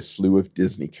 as were a slew of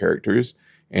Disney characters,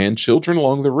 and children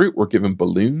along the route were given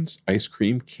balloons, ice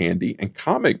cream, candy, and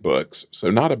comic books, so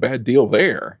not a bad deal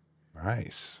there.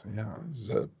 Nice. Yeah. It was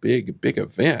a big, big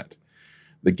event.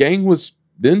 The gang was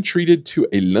then treated to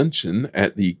a luncheon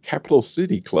at the Capital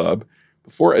City Club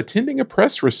before attending a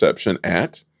press reception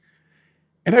at,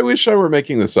 and I wish I were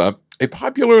making this up, a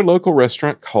popular local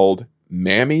restaurant called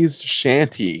Mammy's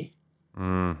Shanty.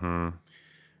 Mm-hmm.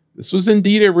 This was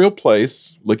indeed a real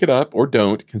place. Look it up or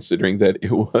don't, considering that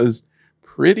it was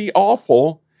pretty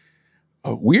awful.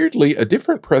 Weirdly, a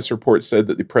different press report said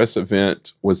that the press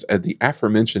event was at the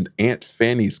aforementioned Aunt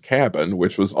Fanny's Cabin,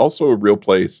 which was also a real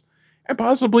place, and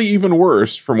possibly even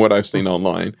worse from what I've seen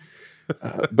online.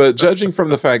 But judging from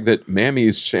the fact that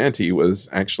Mammy's Shanty was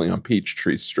actually on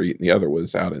Peachtree Street and the other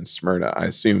was out in Smyrna, I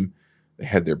assume they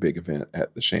had their big event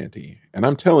at the Shanty. And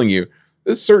I'm telling you,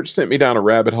 this search sent me down a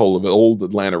rabbit hole of old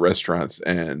Atlanta restaurants,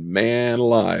 and man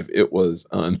alive, it was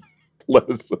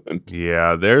unpleasant.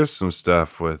 Yeah, there's some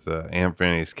stuff with Aunt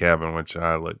Fanny's Cabin, which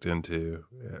I looked into.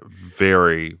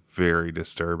 Very, very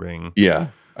disturbing. Yeah.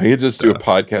 I could just do a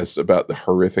podcast about the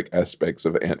horrific aspects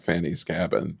of Aunt Fanny's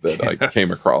Cabin that I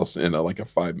came across in a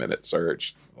 5-minute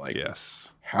search.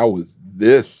 Yes. How was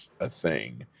this a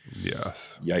thing?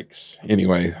 Yes. Yikes.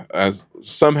 Anyway, as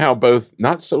somehow both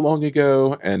not so long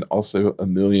ago and also a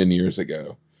million years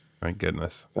ago. Thank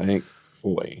goodness.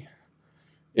 Thankfully.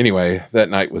 Anyway, that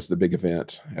night was the big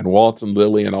event, and Walt and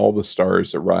Lily and all the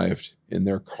stars arrived in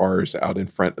their cars out in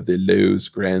front of the Loew's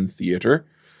Grand Theater,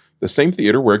 the same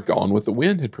theater where Gone with the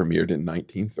Wind had premiered in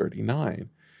 1939.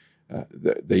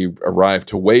 They arrived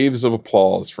to waves of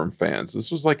applause from fans.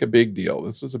 This was like a big deal.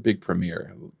 This was a big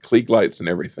premiere. Klieg lights and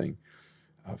everything.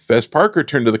 Fess Parker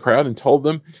turned to the crowd and told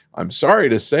them, "I'm sorry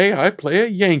to say I play a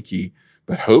Yankee,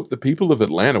 but hope the people of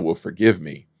Atlanta will forgive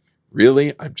me.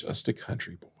 Really, I'm just a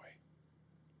country boy."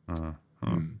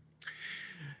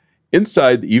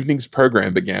 Inside, the evening's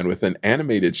program began with an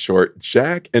animated short,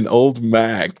 Jack and Old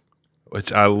Mac,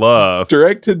 which I love,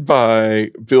 directed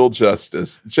by Bill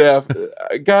Justice. Jeff,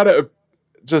 I gotta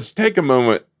just take a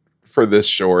moment for this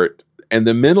short and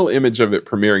the mental image of it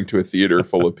premiering to a theater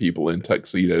full of people in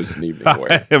tuxedos and evening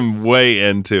wear. I am way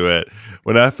into it.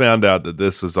 When I found out that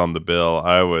this was on the bill,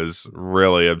 I was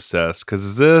really obsessed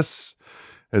because this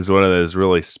is one of those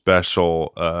really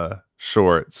special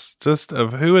shorts, just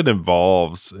of who it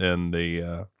involves in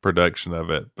the production of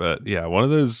it. But yeah, one of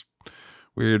those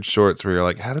weird shorts where you're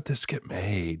like, how did this get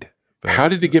made? But how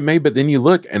did it get made? But then you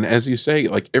look, and as you say,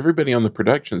 everybody on the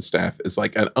production staff is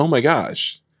like, oh my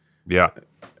gosh. Yeah.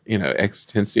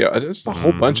 Extensio, just a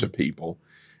whole bunch of people.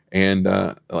 And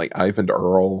Ivan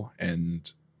Earl,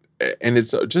 and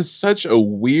it's just such a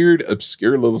weird,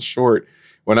 obscure little short.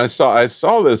 When I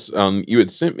saw this, you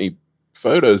had sent me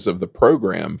photos of the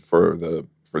program for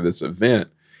this event,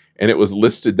 and it was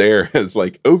listed there as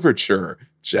Overture,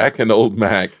 Jack and Old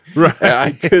Mac. Right. And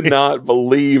I could not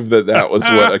believe that was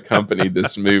what accompanied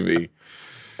this movie.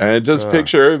 And just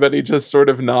picture everybody just sort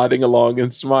of nodding along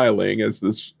and smiling as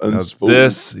this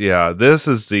unspools. This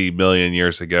is the million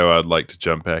years ago I'd like to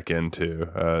jump back into.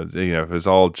 If it was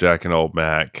all Jack and Old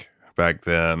Mac back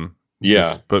then. Yeah.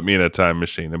 Just put me in a time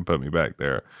machine and put me back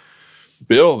there.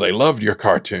 Bill, they loved your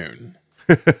cartoon.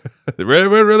 They read it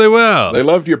really well. They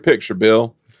loved your picture,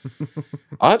 Bill.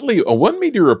 Oddly, one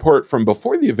media report from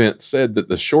before the event said that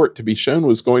the short to be shown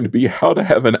was going to be How to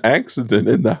Have an Accident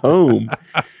in the Home,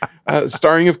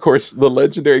 starring, of course, the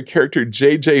legendary character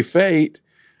J.J. Fate.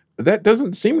 That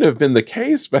doesn't seem to have been the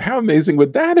case, but how amazing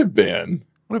would that have been?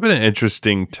 Would have been an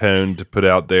interesting tone to put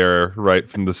out there right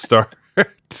from the start.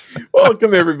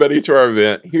 Welcome, everybody, to our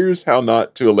event. Here's how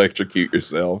not to electrocute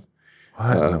yourself.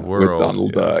 What in the world? With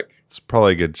Donald Duck. It's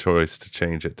probably a good choice to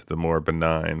change it to the more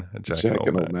benign Jack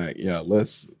and Old Mac. Yeah,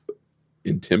 less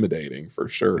intimidating for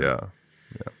sure. Yeah.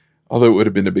 Although it would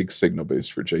have been a big signal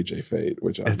boost for JJ Fate,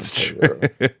 which I'm in favor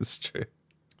of. It's true.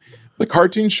 The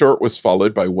cartoon short was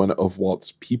followed by one of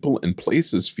Walt's People and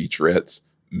Places featurettes,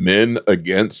 Men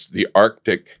Against the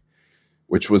Arctic,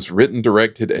 which was written,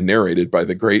 directed, and narrated by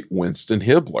the great Winston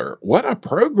Hibbler. What a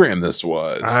program this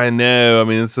was. I know. I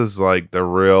mean, this is the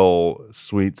real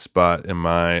sweet spot, in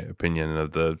my opinion,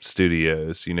 of the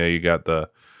studios. You got the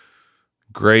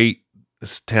great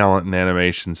talent and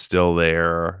animation still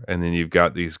there. And then you've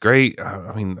got these great,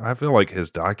 I feel like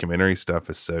his documentary stuff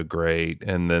is so great.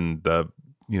 And then the,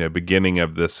 beginning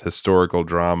of this historical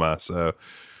drama. So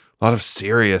a lot of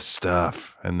serious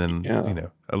stuff. And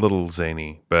then, a little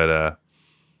zany, but,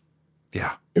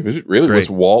 yeah. If it really was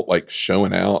Walt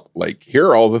showing out, here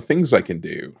are all the things I can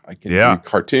do. I can do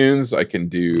cartoons, I can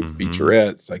do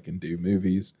featurettes, I can do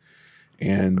movies.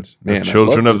 And man, the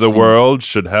children of the see... world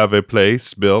should have a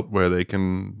place built where they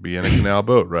can be in a canal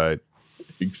boat ride.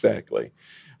 Exactly.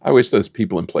 I wish those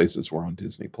people and places were on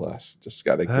Disney Plus. Just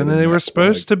got to get. And they were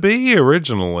supposed to be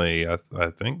originally. I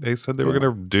think they said they were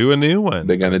going to do a new one.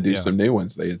 They're going to do some new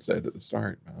ones. They had said at the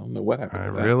start. I don't know what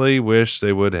happened. I really wish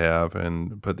they would have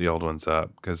and put the old ones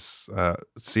up, because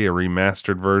see a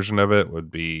remastered version of it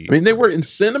would be. I mean, they were in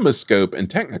CinemaScope and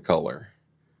Technicolor.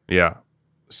 Yeah.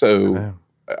 So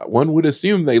one would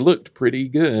assume they looked pretty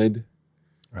good.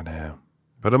 I know.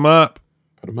 Put them up.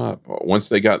 Put them up. Once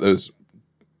they got those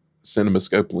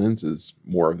CinemaScope lenses,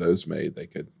 more of those made, they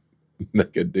could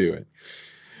do it.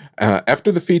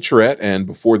 After the featurette and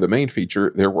before the main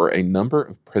feature, there were a number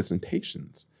of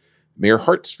presentations. Mayor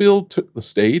Hartsfield took the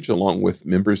stage along with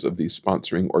members of these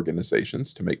sponsoring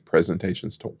organizations to make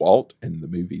presentations to Walt and the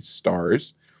movie's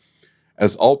stars.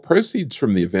 As all proceeds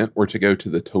from the event were to go to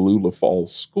the Tallulah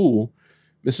Falls School,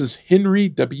 Mrs. Henry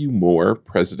W. Moore,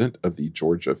 president of the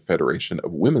Georgia Federation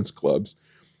of Women's Clubs,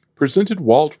 presented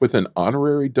Walt with an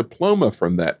honorary diploma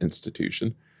from that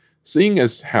institution, seeing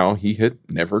as how he had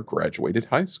never graduated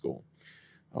high school.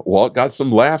 Walt got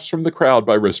some laughs from the crowd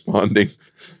by responding,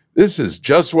 "This is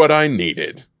just what I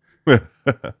needed."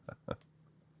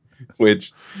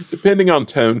 Which, depending on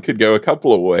tone, could go a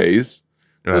couple of ways.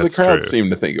 But the crowd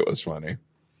seemed to think it was funny.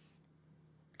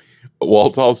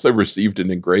 Walt also received an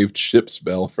engraved ship's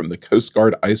bell from the Coast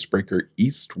Guard icebreaker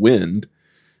East Wind,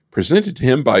 presented to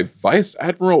him by Vice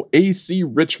Admiral A.C.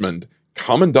 Richmond,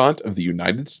 Commandant of the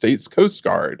United States Coast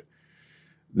Guard.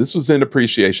 This was in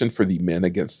appreciation for the Men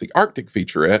Against the Arctic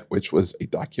featurette, which was a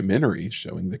documentary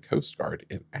showing the Coast Guard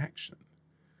in action.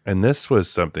 And this was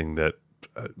something that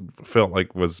felt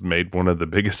like was made one of the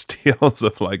biggest deals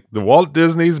of, like, the Walt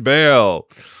Disney's bell.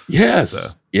 Yes.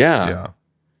 So, yeah.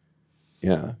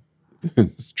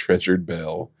 This treasured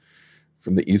bell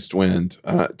from the East Wind.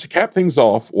 To cap things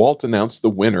off, Walt announced the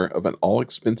winner of an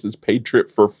all-expenses-paid trip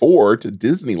for 4 to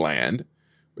Disneyland,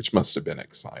 which must have been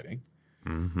exciting.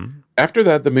 Mm-hmm. After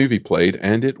that, the movie played,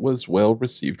 and it was well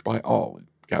received by all. It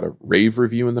got a rave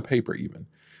review in the paper, even.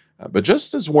 But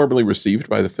just as warmly received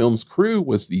by the film's crew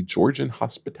was the Georgian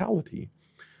hospitality.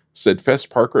 Said Fess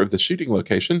Parker of the shooting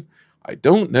location, "I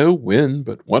don't know when,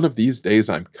 but one of these days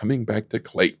I'm coming back to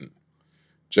Clayton."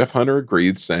 Jeff Hunter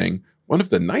agreed, saying, "One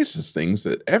of the nicest things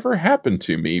that ever happened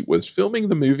to me was filming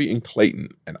the movie in Clayton,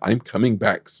 and I'm coming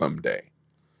back someday."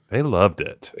 They loved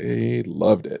it. They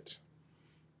loved it.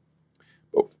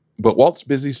 But Walt's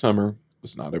busy summer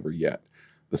was not over yet.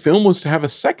 The film was to have a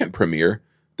second premiere,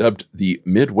 dubbed the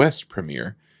Midwest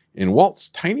premiere, in Walt's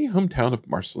tiny hometown of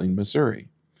Marceline, Missouri.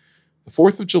 The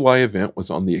 4th of July event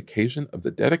was on the occasion of the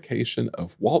dedication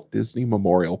of Walt Disney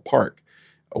Memorial Park,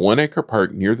 a 1-acre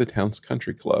park near the town's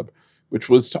country club, which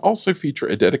was to also feature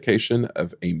a dedication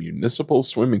of a municipal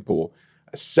swimming pool,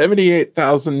 a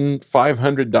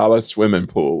 $78,500 swimming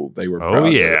pool they were proud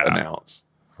to announce.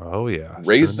 Oh, yeah.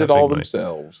 Raised it all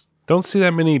themselves. Don't see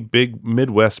that many big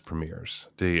Midwest premieres,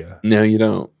 do you? No, you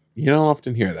don't. You don't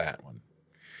often hear that one.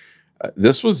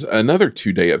 This was another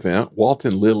 2-day event. Walt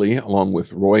and Lily, along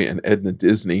with Roy and Edna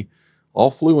Disney,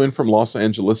 all flew in from Los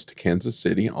Angeles to Kansas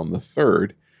City on the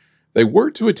 3rd. They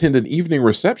were to attend an evening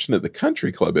reception at the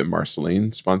Country Club in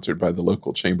Marceline, sponsored by the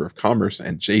local Chamber of Commerce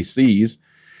and JC's.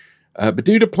 But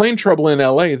due to plane trouble in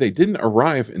LA, they didn't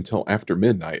arrive until after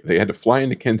midnight. They had to fly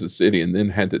into Kansas City and then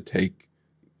had to take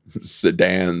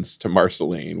sedans to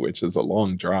Marceline, which is a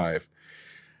long drive.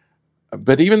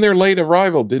 But even their late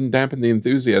arrival didn't dampen the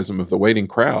enthusiasm of the waiting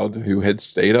crowd, who had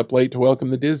stayed up late to welcome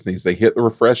the Disneys. They hit the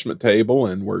refreshment table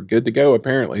and were good to go,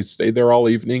 apparently. Stayed there all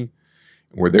evening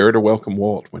and were there to welcome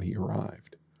Walt when he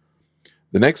arrived.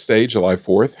 The next day, July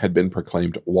 4th, had been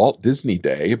proclaimed Walt Disney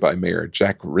Day by Mayor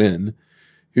Jack Wren,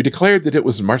 who declared that it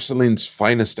was Marceline's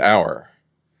finest hour.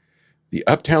 The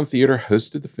Uptown Theater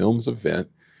hosted the film's event,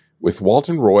 with Walt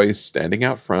and Roy standing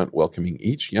out front welcoming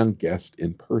each young guest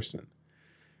in person.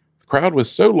 The crowd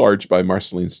was so large by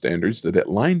Marceline standards that it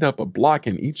lined up a block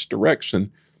in each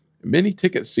direction, and many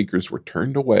ticket seekers were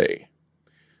turned away.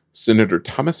 Senator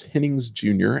Thomas Hennings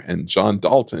Jr. and John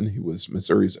Dalton, who was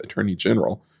Missouri's Attorney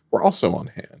General, were also on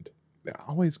hand. They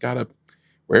always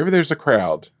wherever there's a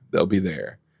crowd, they'll be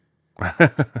there.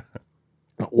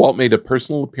 Walt made a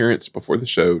personal appearance before the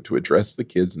show to address the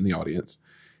kids in the audience,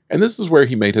 and this is where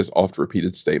he made his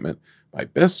oft-repeated statement, "My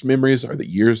best memories are the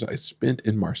years I spent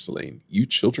in Marceline. You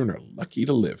children are lucky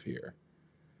to live here."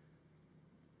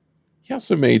 He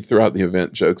also made throughout the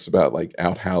event jokes about like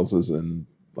outhouses and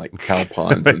like cow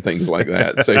ponds and things like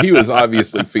that. So he was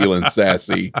obviously feeling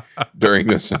sassy during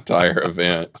this entire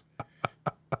event.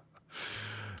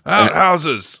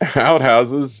 Outhouses.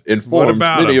 Outhouses informed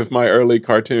many of my early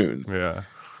cartoons. Yeah,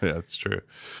 that's true.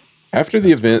 After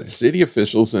the event, city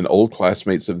officials and old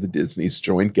classmates of the Disneys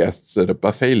joined guests at a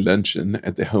buffet luncheon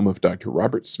at the home of Dr.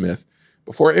 Robert Smith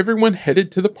before everyone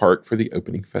headed to the park for the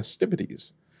opening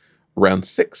festivities. Around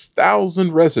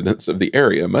 6,000 residents of the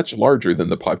area, much larger than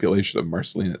the population of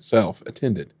Marceline itself,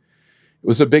 attended. It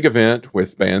was a big event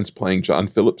with bands playing John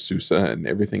Philip Sousa and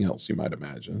everything else you might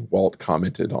imagine. Walt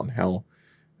commented on how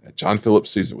John Philip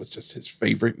Sousa was just his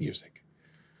favorite music.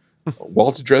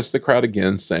 Walt addressed the crowd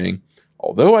again, saying,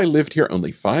 "Although I lived here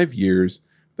only 5 years,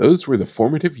 those were the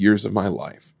formative years of my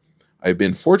life. I have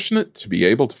been fortunate to be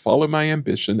able to follow my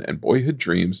ambition and boyhood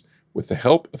dreams with the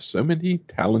help of so many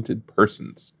talented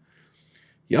persons."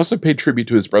 He also paid tribute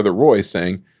to his brother Roy,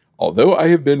 saying, "Although I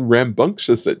have been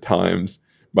rambunctious at times,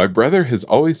 my brother has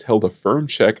always held a firm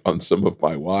check on some of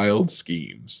my wild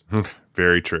schemes."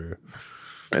 Very true.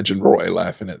 Imagine Roy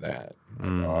laughing at that.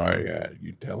 Oh, yeah,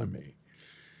 you telling me.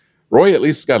 Roy at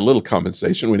least got a little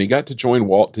compensation when he got to join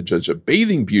Walt to judge a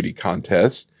bathing beauty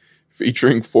contest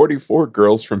featuring 44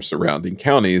 girls from surrounding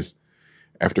counties.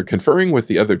 After conferring with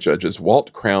the other judges,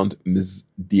 Walt crowned Ms.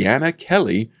 Deanna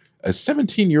Kelly, a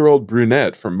 17-year-old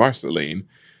brunette from Marceline,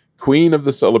 queen of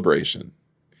the celebration.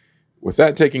 With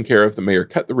that taken care of, the mayor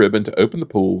cut the ribbon to open the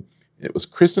pool, and it was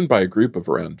christened by a group of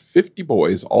around 50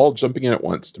 boys, all jumping in at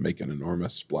once to make an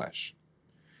enormous splash.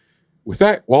 With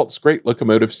that, Walt's Great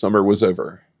Locomotive summer was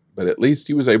over, but at least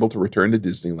he was able to return to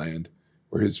Disneyland,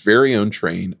 where his very own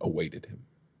train awaited him.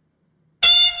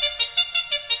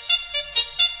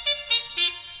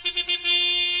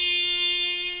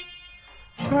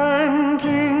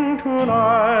 Chanting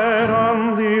tonight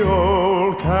on the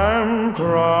old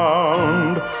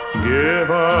campground, give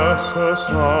us a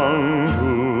song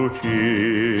to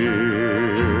cheer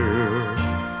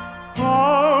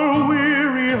our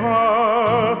weary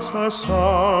hearts, a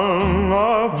song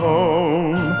of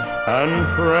home and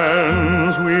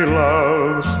friends we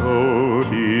love so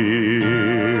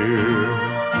dear.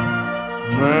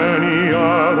 Many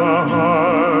are the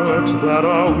hearts that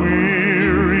are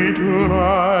weary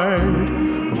tonight,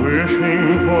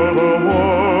 wishing for the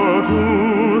war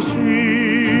to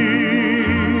cease.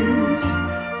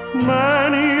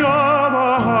 Many are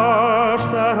the hearts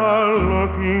that are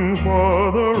looking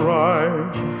for the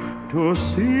right to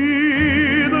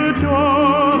see the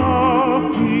dawn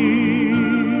of peace.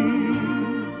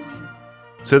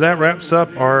 So that wraps up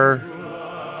our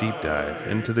deep dive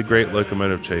into the Great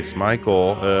Locomotive Chase.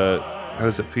 Michael, how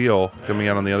does it feel coming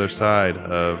out on the other side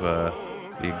of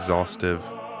the exhaustive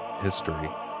history?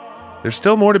 There's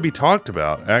still more to be talked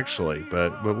about, actually,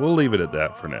 but we'll leave it at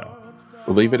that for now.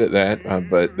 We'll leave it at that,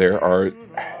 but there are,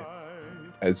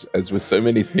 as with so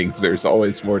many things, there's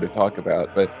always more to talk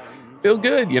about. But feel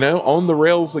good, on the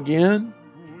rails again.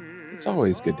 It's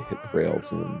always good to hit the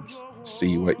rails and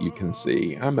see what you can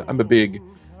see. I'm a big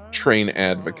train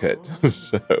advocate,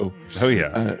 so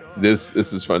this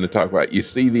is fun to talk about. You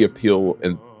see the appeal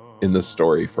in the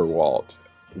story for Walt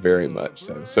very much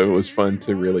so it was fun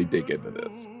to really dig into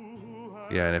this.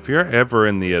 Yeah, and if you're ever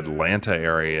in the Atlanta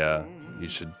area, you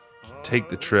should take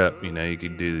the trip. You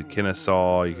could do the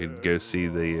Kennesaw, you could go see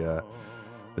the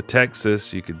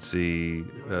Texas, you could see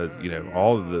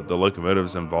all of the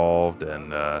locomotives involved,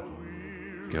 and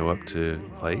go up to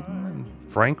Clayton and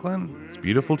Franklin. It's a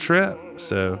beautiful trip.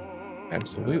 So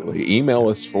absolutely, email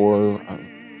us for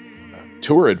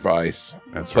tour advice.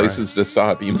 That's places to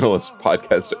stop. Email us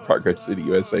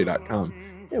podcast@progresscityusa.com.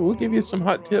 Yeah, we'll give you some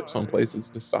hot tips on places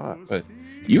to stop. But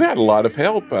you had a lot of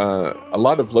help, a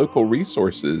lot of local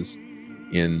resources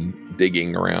in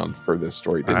digging around for this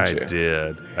story, didn't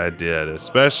you? I did,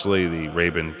 especially the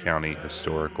Rabun County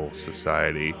Historical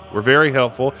Society were very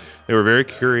helpful. They were very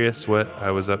curious what I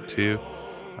was up to,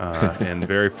 and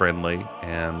very friendly,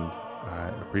 and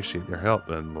I appreciate their help.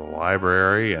 And the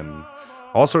library and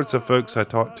all sorts of folks I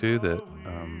talked to that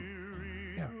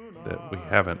we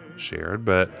haven't shared,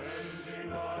 but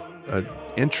an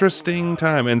interesting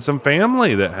time, and some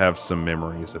family that have some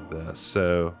memories of this.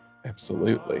 So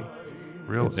absolutely.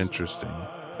 It's interesting.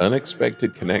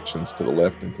 Unexpected connections to the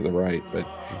left and to the right, but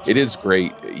it is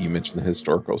great. You mentioned the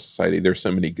Historical Society. There's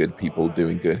so many good people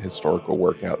doing good historical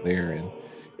work out there. And,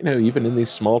 even in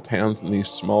these small towns and these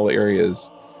small areas,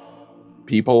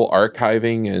 people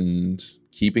archiving and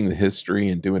keeping the history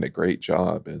and doing a great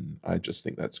job. And I just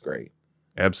think that's great.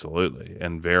 Absolutely.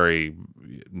 And very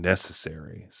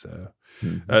necessary. So,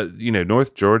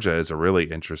 North Georgia is a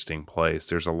really interesting place.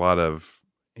 There's a lot of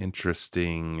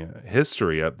interesting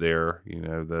history up there,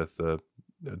 the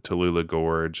Tallulah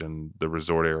Gorge and the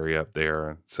resort area up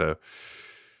there. So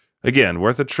again,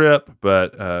 worth a trip,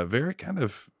 but very kind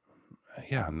of,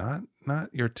 not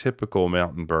your typical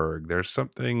mountain burg. There's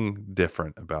something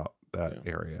different about that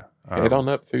area. Head on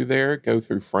up through there, go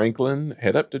through Franklin,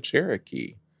 head up to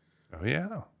Cherokee. Oh,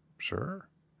 yeah, sure.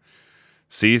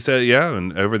 See, so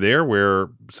and over there where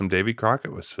some Davy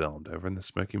Crockett was filmed, over in the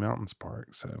Smoky Mountains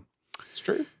Park. So it's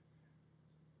true.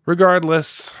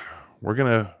 Regardless, we're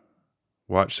going to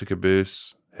watch the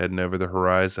caboose heading over the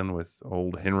horizon with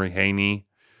old Henry Haney,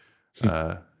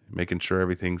 making sure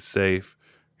everything's safe,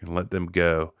 and let them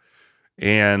go.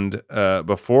 And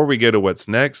before we go to what's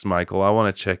next, Michael, I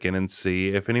want to check in and see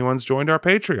if anyone's joined our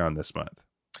Patreon this month.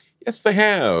 Yes, they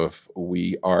have.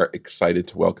 We are excited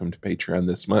to welcome to Patreon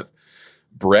this month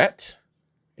Brett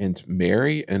and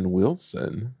Mary and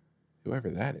Wilson, whoever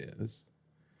that is.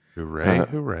 Hooray,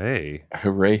 hooray.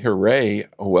 Hooray, hooray.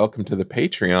 Welcome to the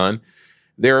Patreon.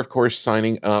 They're, of course,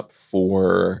 signing up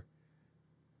for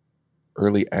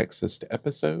early access to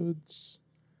episodes,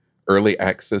 early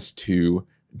access to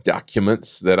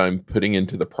documents that I'm putting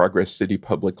into the Progress City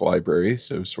Public Library,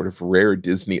 so sort of rare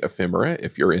Disney ephemera,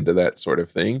 if you're into that sort of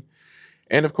thing.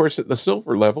 And, of course, at the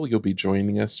silver level, you'll be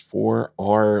joining us for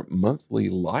our monthly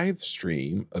live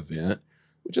stream event,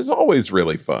 which is always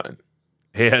really fun.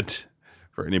 And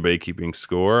for anybody keeping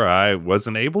score, I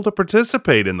wasn't able to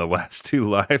participate in the last 2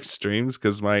 live streams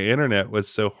because my internet was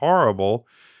so horrible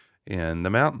in the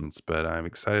mountains. But I'm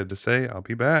excited to say I'll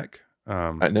be back.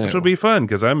 I know. Which will be fun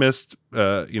because I missed,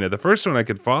 the first one I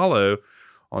could follow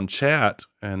on chat,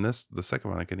 and the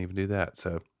second one I couldn't even do that.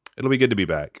 So it'll be good to be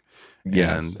back.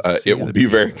 Yes, it will be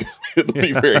very good. It'll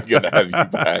be very good to have you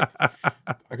back.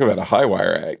 Talk about a high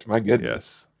wire act. My goodness.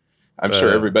 Yes. I'm sure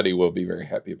everybody will be very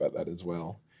happy about that as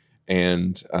well.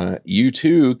 And you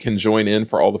too can join in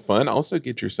for all the fun. Also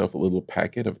get yourself a little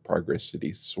packet of Progress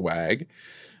City swag.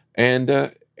 And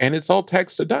it's all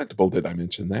tax deductible. Did I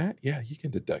mention that? Yeah, you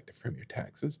can deduct it from your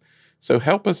taxes. So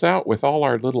help us out with all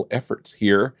our little efforts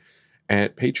here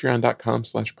at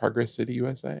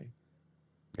patreon.com/ProgressCityUSA.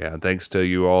 Yeah, thanks to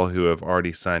you all who have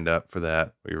already signed up for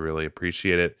that. We really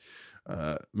appreciate it.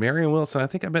 Mary and Wilson, I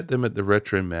think I met them at the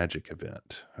Retro Magic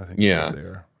event. I think they were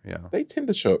there. Yeah. They tend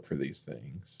to show up for these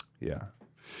things. Yeah.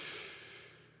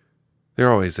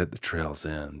 They're always at the trail's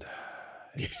end,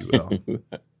 if you will.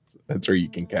 That's where you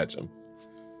can catch them.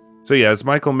 So yeah, as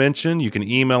Michael mentioned, you can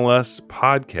email us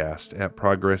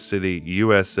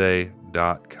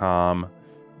podcast@progresscityusa.com.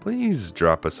 Please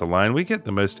drop us a line. We get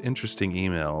the most interesting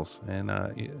emails,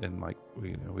 and like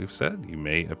we've said, you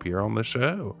may appear on the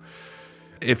show.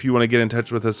 If you want to get in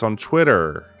touch with us on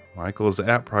Twitter, Michael is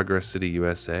at Progress City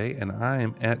USA, and I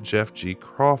am at Jeff G.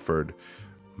 Crawford.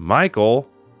 Michael,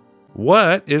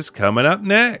 what is coming up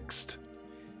next?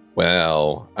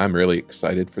 Well, I'm really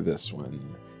excited for this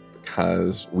one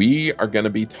because we are going to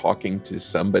be talking to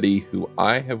somebody who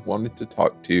I have wanted to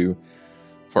talk to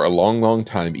for a long, long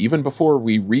time. Even before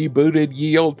we rebooted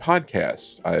Ye Old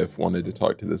Podcast, I have wanted to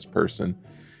talk to this person.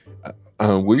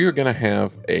 We are going to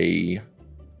have a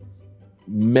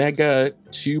mega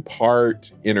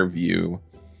 2-part interview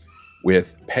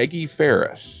with Peggy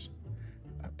Ferris.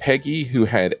 Peggy, who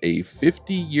had a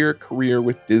 50-year career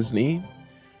with Disney,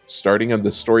 starting on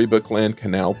the Storybook Land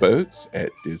canal boats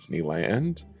at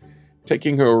Disneyland,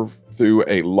 taking her through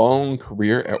a long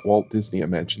career at Walt Disney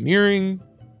Imagineering.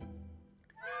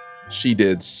 She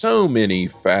did so many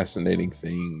fascinating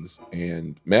things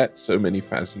and met so many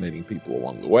fascinating people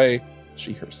along the way.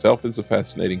 She herself is a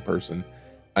fascinating person.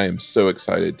 I am so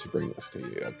excited to bring this to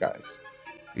you guys.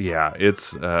 Yeah,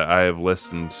 it's I have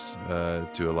listened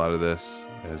to a lot of this,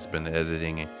 has been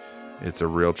editing. It's a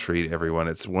real treat, everyone.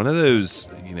 It's one of those,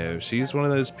 she's one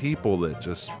of those people that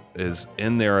just is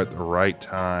in there at the right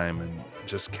time and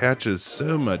just catches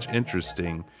so much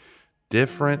interesting,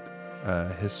 different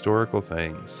historical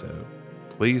things. So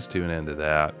please tune into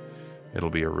that. It'll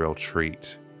be a real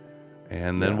treat.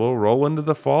 And then we'll roll into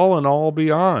the fall and all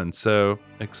beyond. So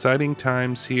exciting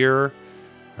times here.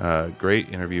 Great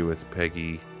interview with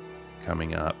Peggy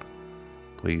coming up.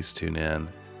 Please tune in.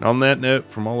 And on that note,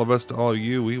 from all of us to all of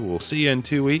you, we will see you in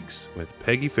 2 weeks with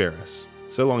Peggy Ferris.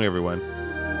 So long, everyone.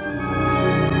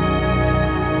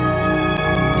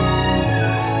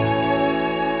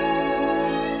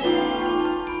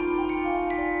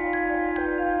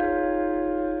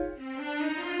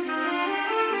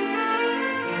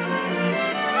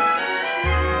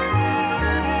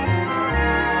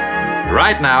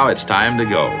 Right now, it's time to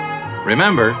go.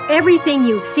 Remember, everything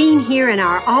you've seen here in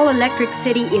our all-electric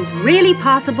city is really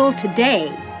possible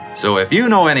today. So if you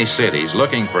know any cities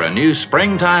looking for a new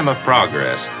springtime of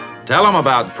progress, tell them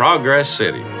about Progress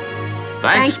City.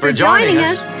 Thanks for joining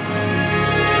us.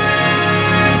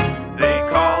 They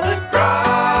call it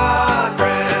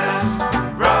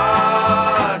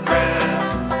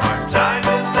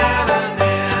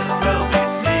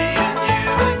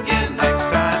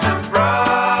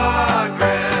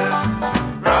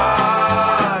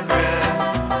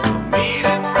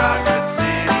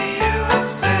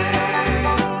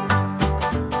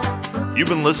You've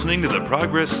been listening to the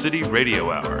Progress City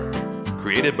Radio Hour,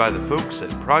 created by the folks at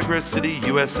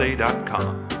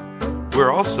ProgressCityUSA.com.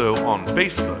 We're also on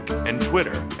Facebook and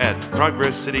Twitter at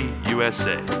Progress City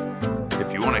USA.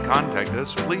 If you want to contact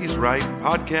us, please write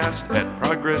podcast at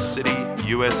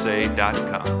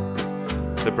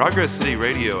ProgressCityUSA.com. The Progress City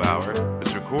Radio Hour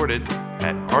is recorded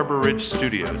at Arbor Ridge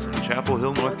Studios in Chapel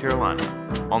Hill, North Carolina,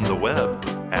 on the web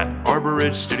at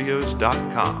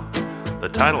arborridgestudios.com. The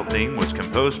title theme was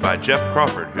composed by Jeff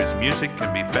Crawford, whose music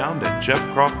can be found at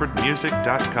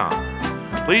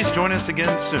jeffcrawfordmusic.com. Please join us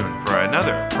again soon for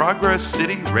another Progress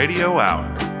City Radio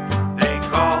Hour. They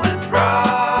call it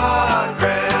Progress.